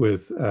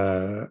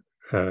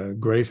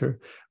greater.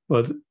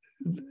 But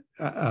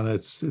and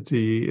it's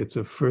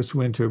a first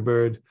winter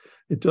bird.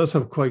 It does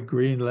have quite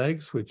green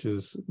legs, which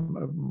is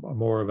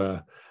more of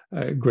a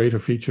greater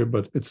feature,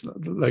 but its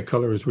leg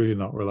color is really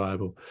not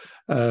reliable.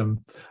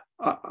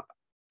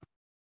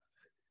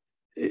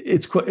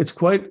 It's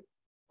quite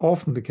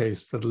often the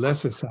case that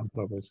lesser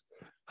sandplovers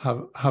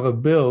have a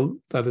bill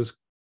that is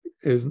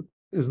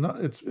not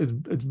it's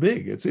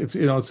big.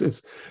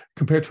 It's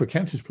compared to a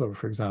Kentish plover,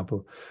 for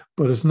example,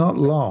 but it's not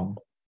long.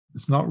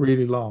 It's not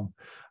really long,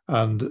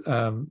 and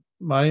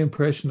my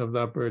impression of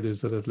that bird is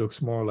that it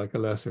looks more like a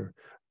lesser.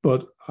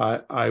 But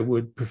I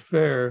would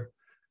prefer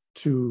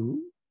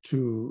to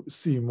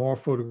see more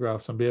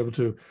photographs and be able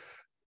to.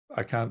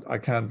 I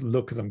can't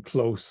look at them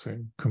close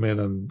and come in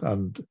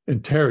and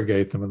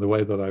interrogate them in the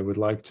way that I would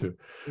like to.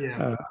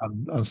 Yeah.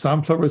 And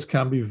sandplovers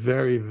can be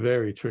very,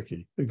 very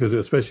tricky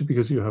especially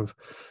because you have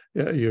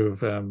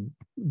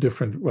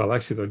different. Well,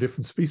 actually, there are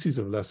different species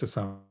of lesser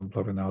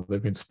sandplover now.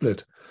 They've been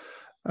split,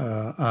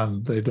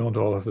 and they don't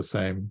all have the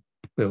same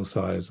bill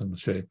size and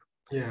shape.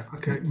 Yeah.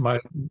 Okay.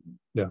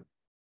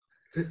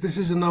 This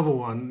is another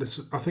one.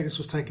 I think this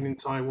was taken in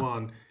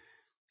Taiwan.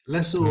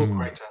 Lesser or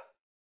greater?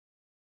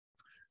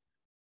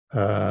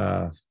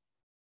 I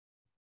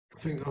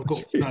think I've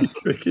got. No,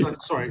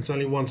 sorry, it's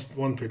only one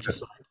picture.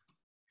 Sorry.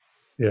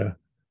 Yeah,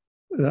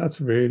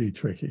 that's really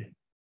tricky.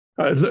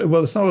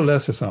 Well, it's not a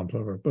lesser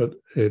sandplover, but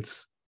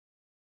it's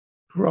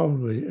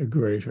probably a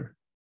greater.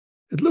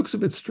 It looks a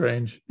bit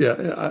strange.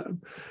 Yeah,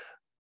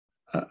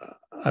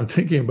 I'm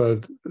thinking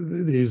about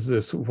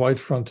this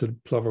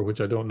white-fronted plover,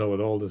 which I don't know at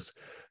all. This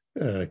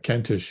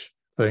Kentish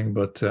thing,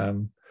 but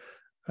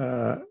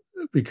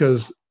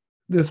because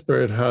this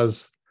bird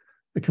has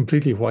a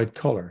completely white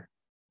color,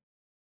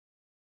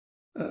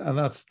 and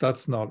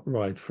that's not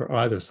right for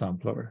either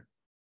sandplover.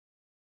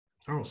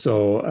 Oh.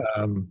 So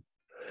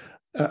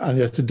and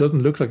yet it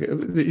doesn't look like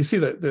it. You see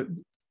that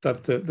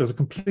there's a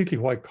completely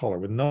white collar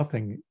with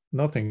nothing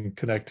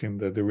connecting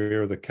the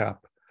rear of the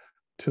cap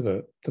to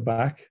the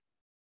back.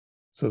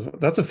 So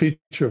that's a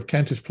feature of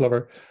Kentish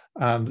plover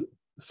and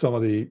some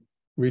of the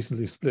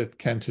recently split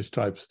Kentish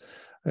types.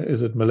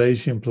 Is it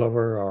Malaysian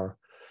plover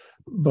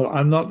but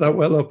I'm not that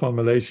well up on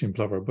Malaysian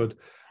plover, but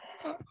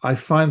I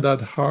find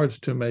that hard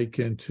to make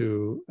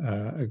into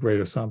a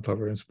greater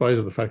sandplover, in spite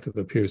of the fact that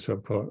it appears to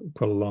have quite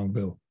a long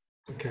bill.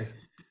 Okay,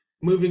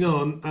 moving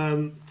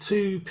on.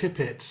 2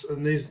 pipits,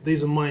 and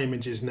these are my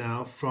images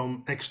now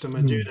from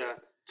Extremadura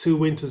 2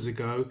 winters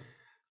ago.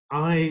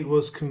 I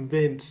was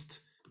convinced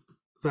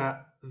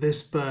that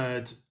this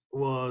bird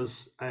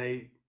was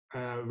a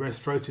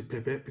red-throated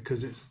pipit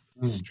because it's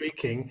Mm.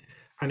 streaking,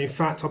 and in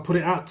fact, I put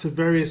it out to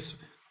various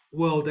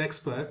world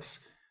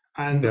experts,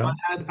 and I Yeah.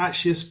 had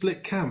actually a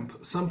split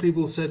camp. Some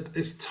people said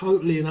it's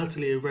totally and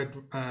utterly a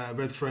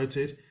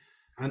red-throated,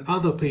 and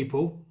other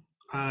people,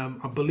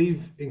 I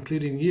believe,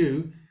 including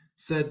you,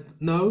 said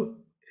no,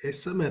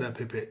 it's a meadow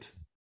pipit.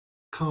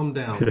 Calm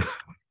down.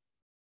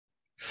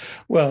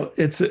 Well,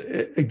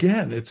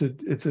 again, it's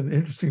an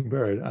interesting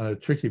bird and a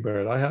tricky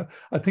bird.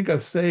 I think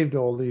I've saved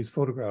all these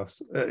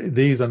photographs,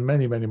 these and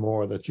many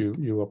more that you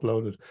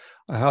uploaded.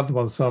 I have them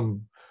on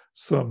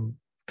some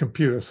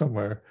computer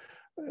somewhere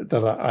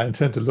that I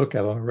intend to look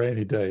at on a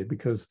rainy day,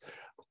 because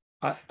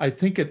I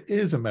think it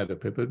is a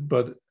metapipid,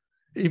 but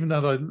even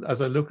that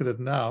as I look at it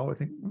now, I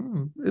think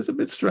it's a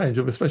bit strange,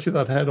 especially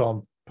that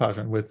head-on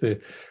pattern with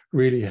the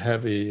really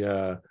heavy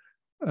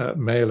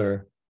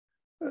mailer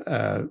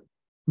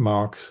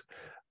marks.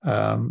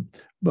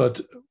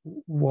 But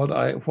what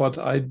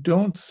I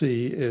don't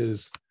see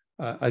is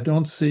I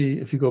don't see,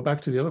 if you go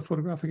back to the other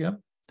photograph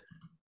again,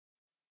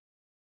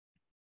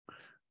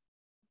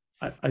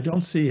 I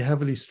don't see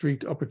heavily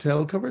streaked upper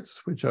tail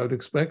coverts, which I would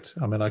expect.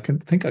 I mean, I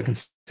can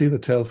see the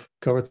tail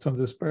coverts on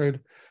this bird,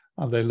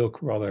 and they look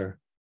rather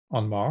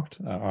unmarked,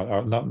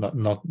 or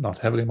not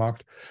heavily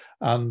marked,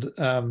 and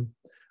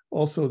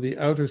also the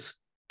outer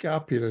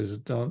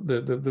scapulars don't,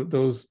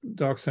 those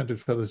dark centered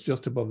feathers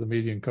just above the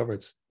median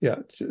coverts. Yeah,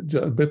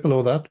 a bit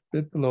below that,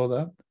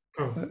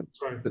 Oh, uh,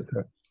 sorry.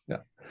 yeah.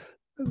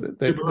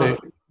 Bit below.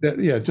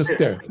 Yeah, just Yeah.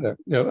 there.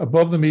 Yeah,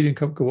 above the median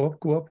cover, go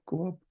up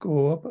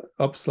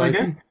Okay.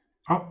 slightly,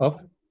 Up.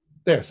 up.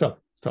 There, stop.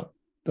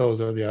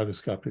 Those are the outer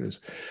scapulars.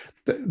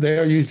 They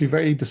are usually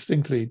very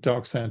distinctly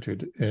dark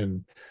centered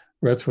in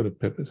red-throated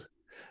pipit,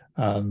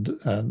 and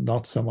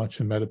not so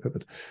much in meadow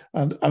pipit.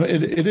 And I mean,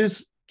 it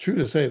is true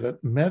to say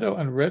that meadow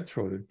and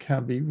red-throated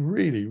can be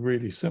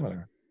really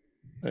similar.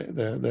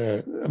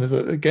 They're, I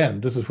mean, again,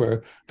 this is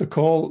where the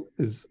call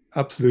is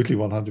absolutely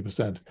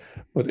 100%.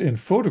 But in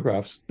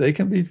photographs, they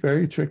can be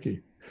very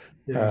tricky.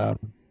 Yeah.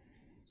 Um,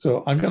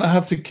 so I'm going to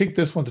have to kick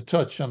this one to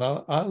touch, and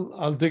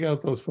I'll dig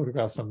out those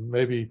photographs and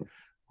maybe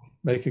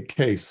make a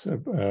case,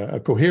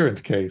 a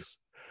coherent case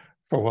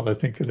for what I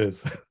think it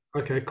is.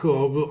 Okay,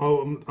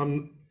 cool.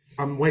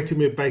 I'm waiting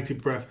with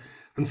bated breath.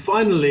 And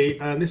finally,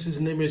 this is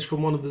an image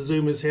from one of the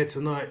Zoomers here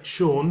tonight,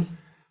 Sean.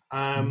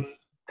 Um,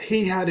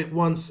 he had it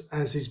once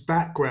as his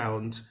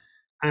background,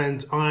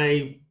 and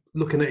I,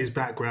 looking at his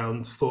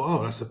background, thought,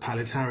 oh, that's a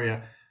pallid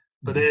harrier.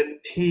 But Mhm. then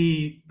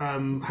he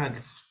had,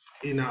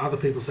 other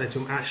people say to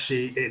him,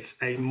 actually,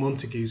 it's a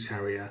Montagu's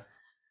harrier.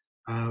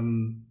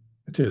 Um,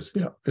 It is,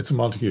 yeah, it's a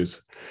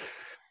Montagu's.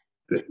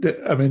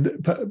 I mean,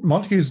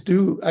 Montagues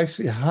do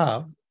actually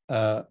have,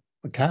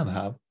 can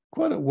have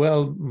quite a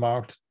well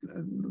marked,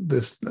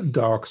 this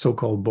dark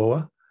so-called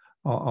boa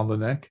on the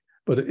neck.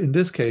 But in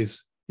this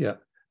case, yeah,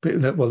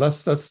 well,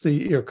 that's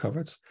the ear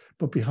coverts.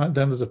 But behind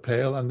them there's a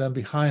pale, and then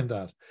behind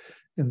that,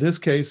 in this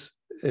case,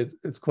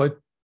 it's quite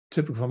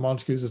typical for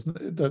Montagues is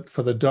that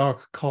for the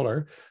dark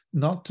color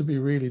not to be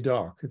really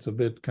dark. It's a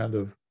bit kind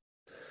of,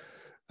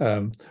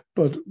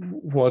 but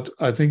what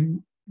I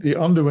think the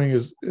underwing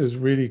is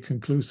really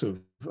conclusive,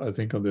 I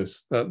think, on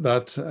this,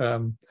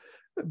 that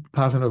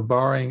pattern of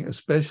barring,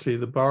 especially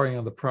the barring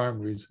on the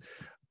primaries,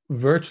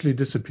 virtually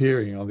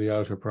disappearing on the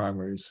outer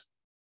primaries.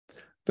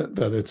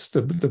 That it's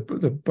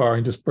the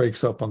barring just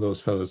breaks up on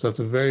those feathers. That's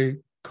a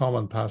very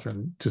common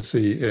pattern to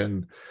see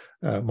in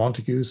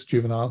Montagues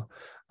juvenile,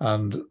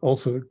 and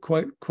also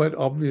quite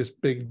obvious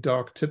big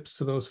dark tips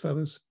to those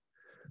feathers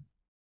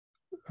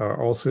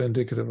are also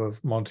indicative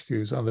of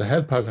Montagues, and the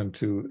head pattern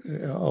too,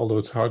 although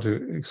it's hard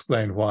to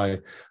explain why,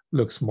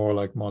 looks more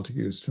like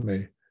Montagues to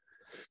me.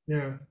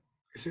 Yeah.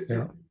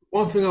 Yeah.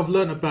 One thing I've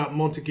learned about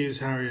Montagu's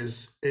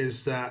Harriers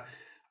is that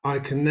I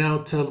can now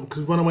tell them,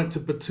 because when I went to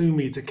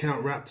Batumi to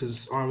count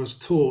raptors, I was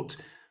taught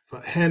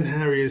that hen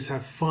Harriers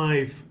have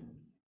five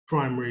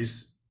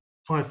primaries,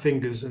 five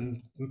fingers,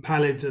 and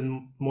pallid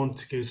and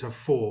Montagues have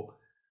four.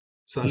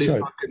 So at That's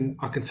least right.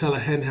 I can tell a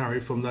hen Harrier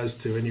from those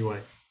two anyway.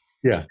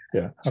 Yeah,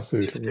 It's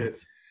absolutely. Yeah. good.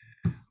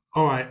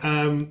 All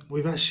right,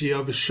 we've actually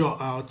overshot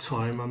our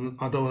time.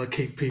 I don't want to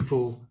keep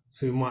people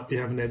who might be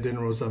having their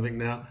dinner or something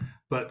now,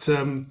 but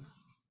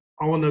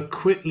I want to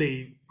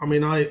quickly. I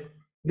mean, I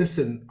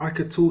listen. I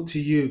could talk to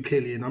you,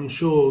 Killian. I'm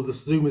sure the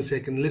Zoomers here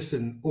can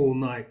listen all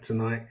night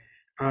tonight.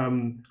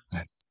 Um,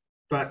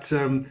 but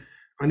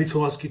I need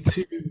to ask you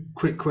two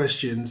quick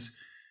questions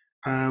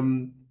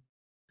um,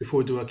 before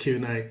we do our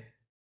Q&A.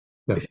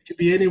 Yeah. If you could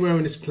be anywhere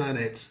on this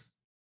planet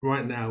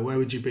right now, where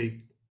would you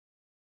be?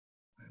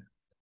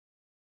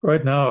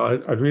 Right now,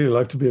 I'd really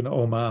like to be in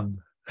Oman.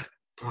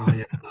 Oh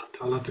yeah,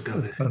 I'd love to go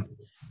It's there. a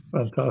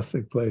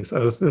fantastic place.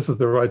 This is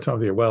the right time of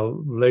the year.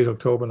 Well, late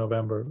October,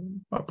 November,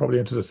 probably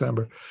into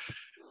December.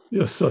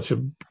 Just such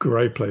a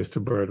great place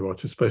to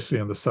birdwatch, especially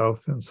in the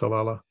south in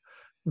Salalah.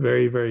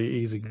 Very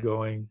easy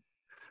going,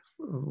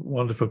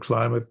 wonderful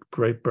climate,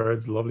 great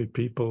birds, lovely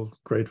people,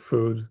 great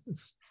food.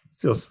 It's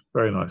just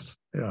very nice.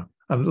 Yeah.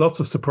 and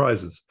lots of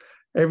surprises.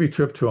 Every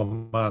trip to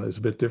Oman is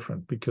a bit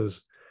different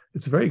because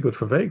it's very good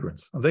for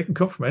vagrants, and they can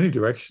come from any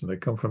direction. They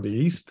come from the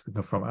east, they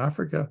come from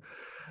Africa,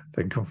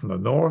 they can come from the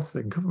north,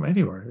 they can come from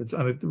anywhere.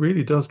 And it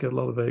really does get a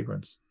lot of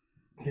vagrants.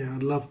 Yeah,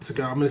 I'd love to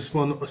go. I mean, it's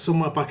on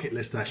my bucket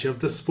list actually. I've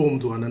just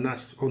formed one, and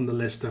that's on the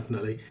list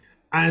definitely.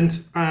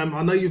 And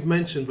I know you've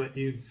mentioned that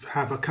you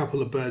have a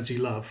couple of birds you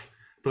love,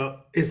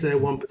 but is there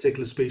one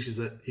particular species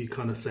that you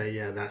kind of say,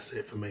 yeah, that's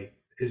it for me?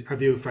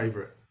 Have you a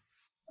favorite?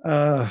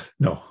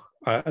 No,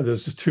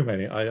 there's just too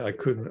many. I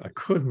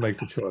couldn't make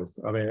the choice.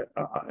 I mean,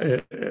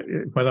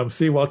 when I'm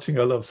sea watching,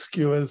 I love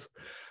skuas.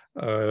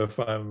 If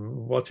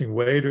I'm watching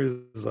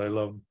waders, I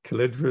love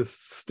calidris,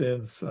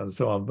 stints, and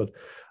so on. But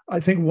I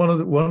think one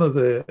of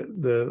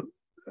the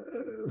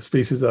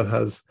species that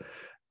has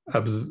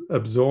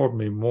absorbed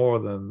me more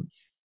than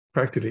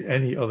practically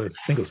any other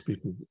single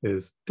species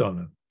is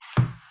dunlin.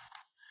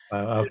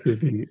 I'm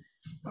absolutely,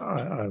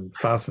 I'm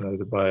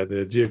fascinated by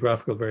the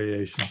geographical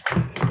variation.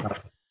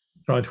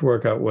 Trying to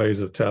work out ways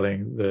of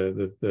telling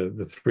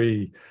the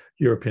three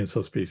European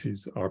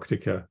subspecies,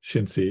 Arctica,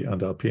 Shinsi,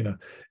 and Alpina,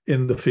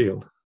 in the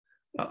field.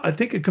 I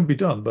think it can be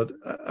done, but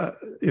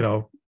you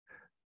know,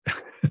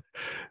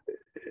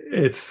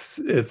 it's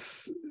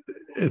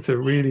a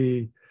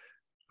really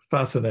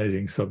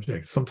fascinating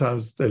subject.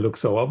 Sometimes they look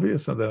so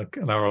obvious, and then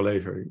an hour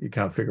later you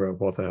can't figure out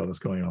what the hell is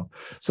going on.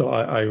 So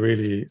I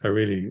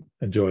really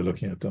enjoy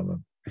looking at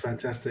dunlin.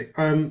 Fantastic.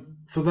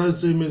 For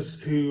those Zoomers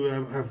who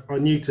are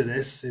new to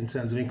this in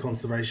terms of in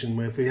conservation,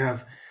 with we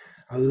have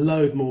a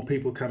load more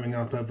people coming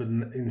up over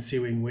the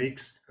ensuing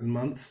weeks and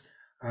months.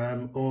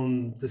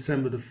 On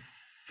December the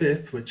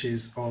 5th, which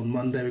is on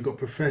Monday, we've got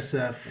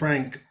Professor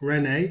Frank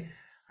Rene,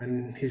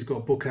 and he's got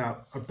a book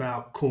out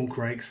about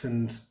corncrakes,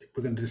 and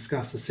we're going to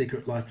discuss the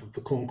secret life of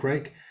the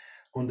corncrake.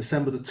 On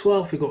December the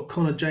 12th, we've got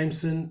Connor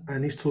Jameson,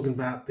 and he's talking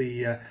about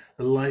the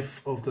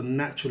life of the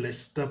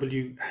naturalist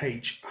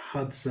W.H.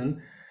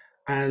 Hudson.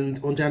 And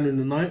on January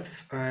the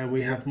 9th,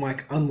 we have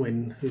Mike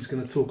Unwin, who's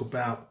going to talk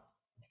about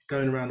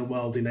going around the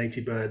world in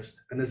 80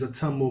 birds. And there's a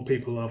ton more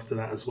people after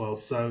that as well.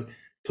 So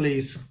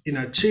please,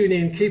 tune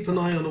in, keep an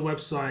eye on the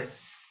website,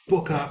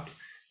 book up,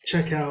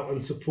 check out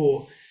and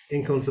support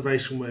In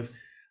Conservation with.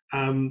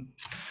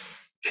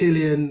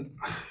 Killian,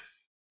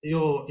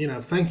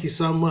 thank you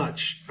so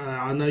much.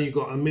 I know you've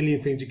got a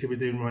million things you could be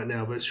doing right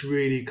now, but it's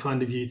really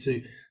kind of you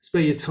to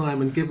spare your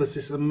time and give us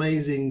this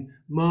amazing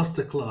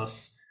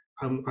masterclass.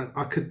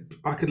 I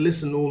could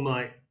listen all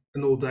night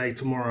and all day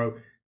tomorrow,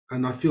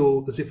 and I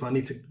feel as if I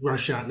need to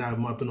rush out now with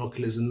my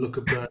binoculars and look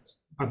at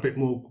birds a bit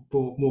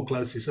more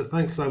closely. So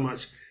thanks so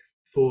much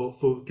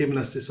for giving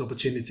us this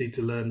opportunity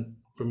to learn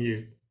from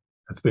you.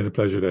 It's been a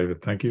pleasure,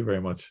 David. Thank you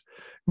very much.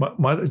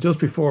 Just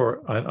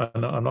before,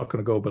 I'm not going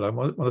to go, but I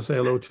want to say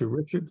hello to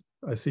Richard.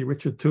 I see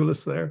Richard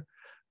Toulis there,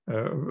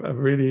 a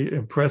really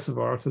impressive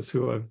artist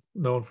who I've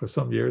known for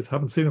some years.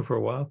 Haven't seen him for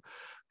a while,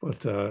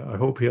 but I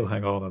hope he'll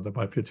hang on and there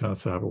might be a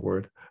chance to have a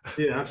word.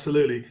 Yeah,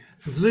 absolutely.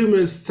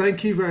 Zoomers,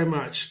 thank you very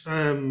much.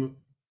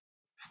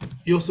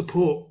 Your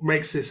support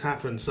makes this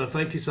happen, so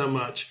thank you so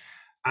much.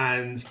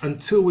 And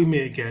until we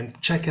meet again,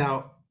 check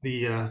out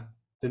the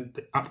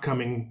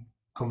upcoming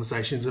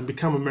conversations and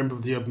become a member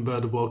of the Urban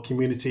Bird of World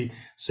community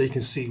so you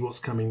can see what's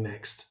coming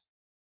next.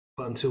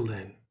 But until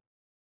then,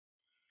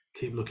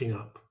 keep looking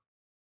up.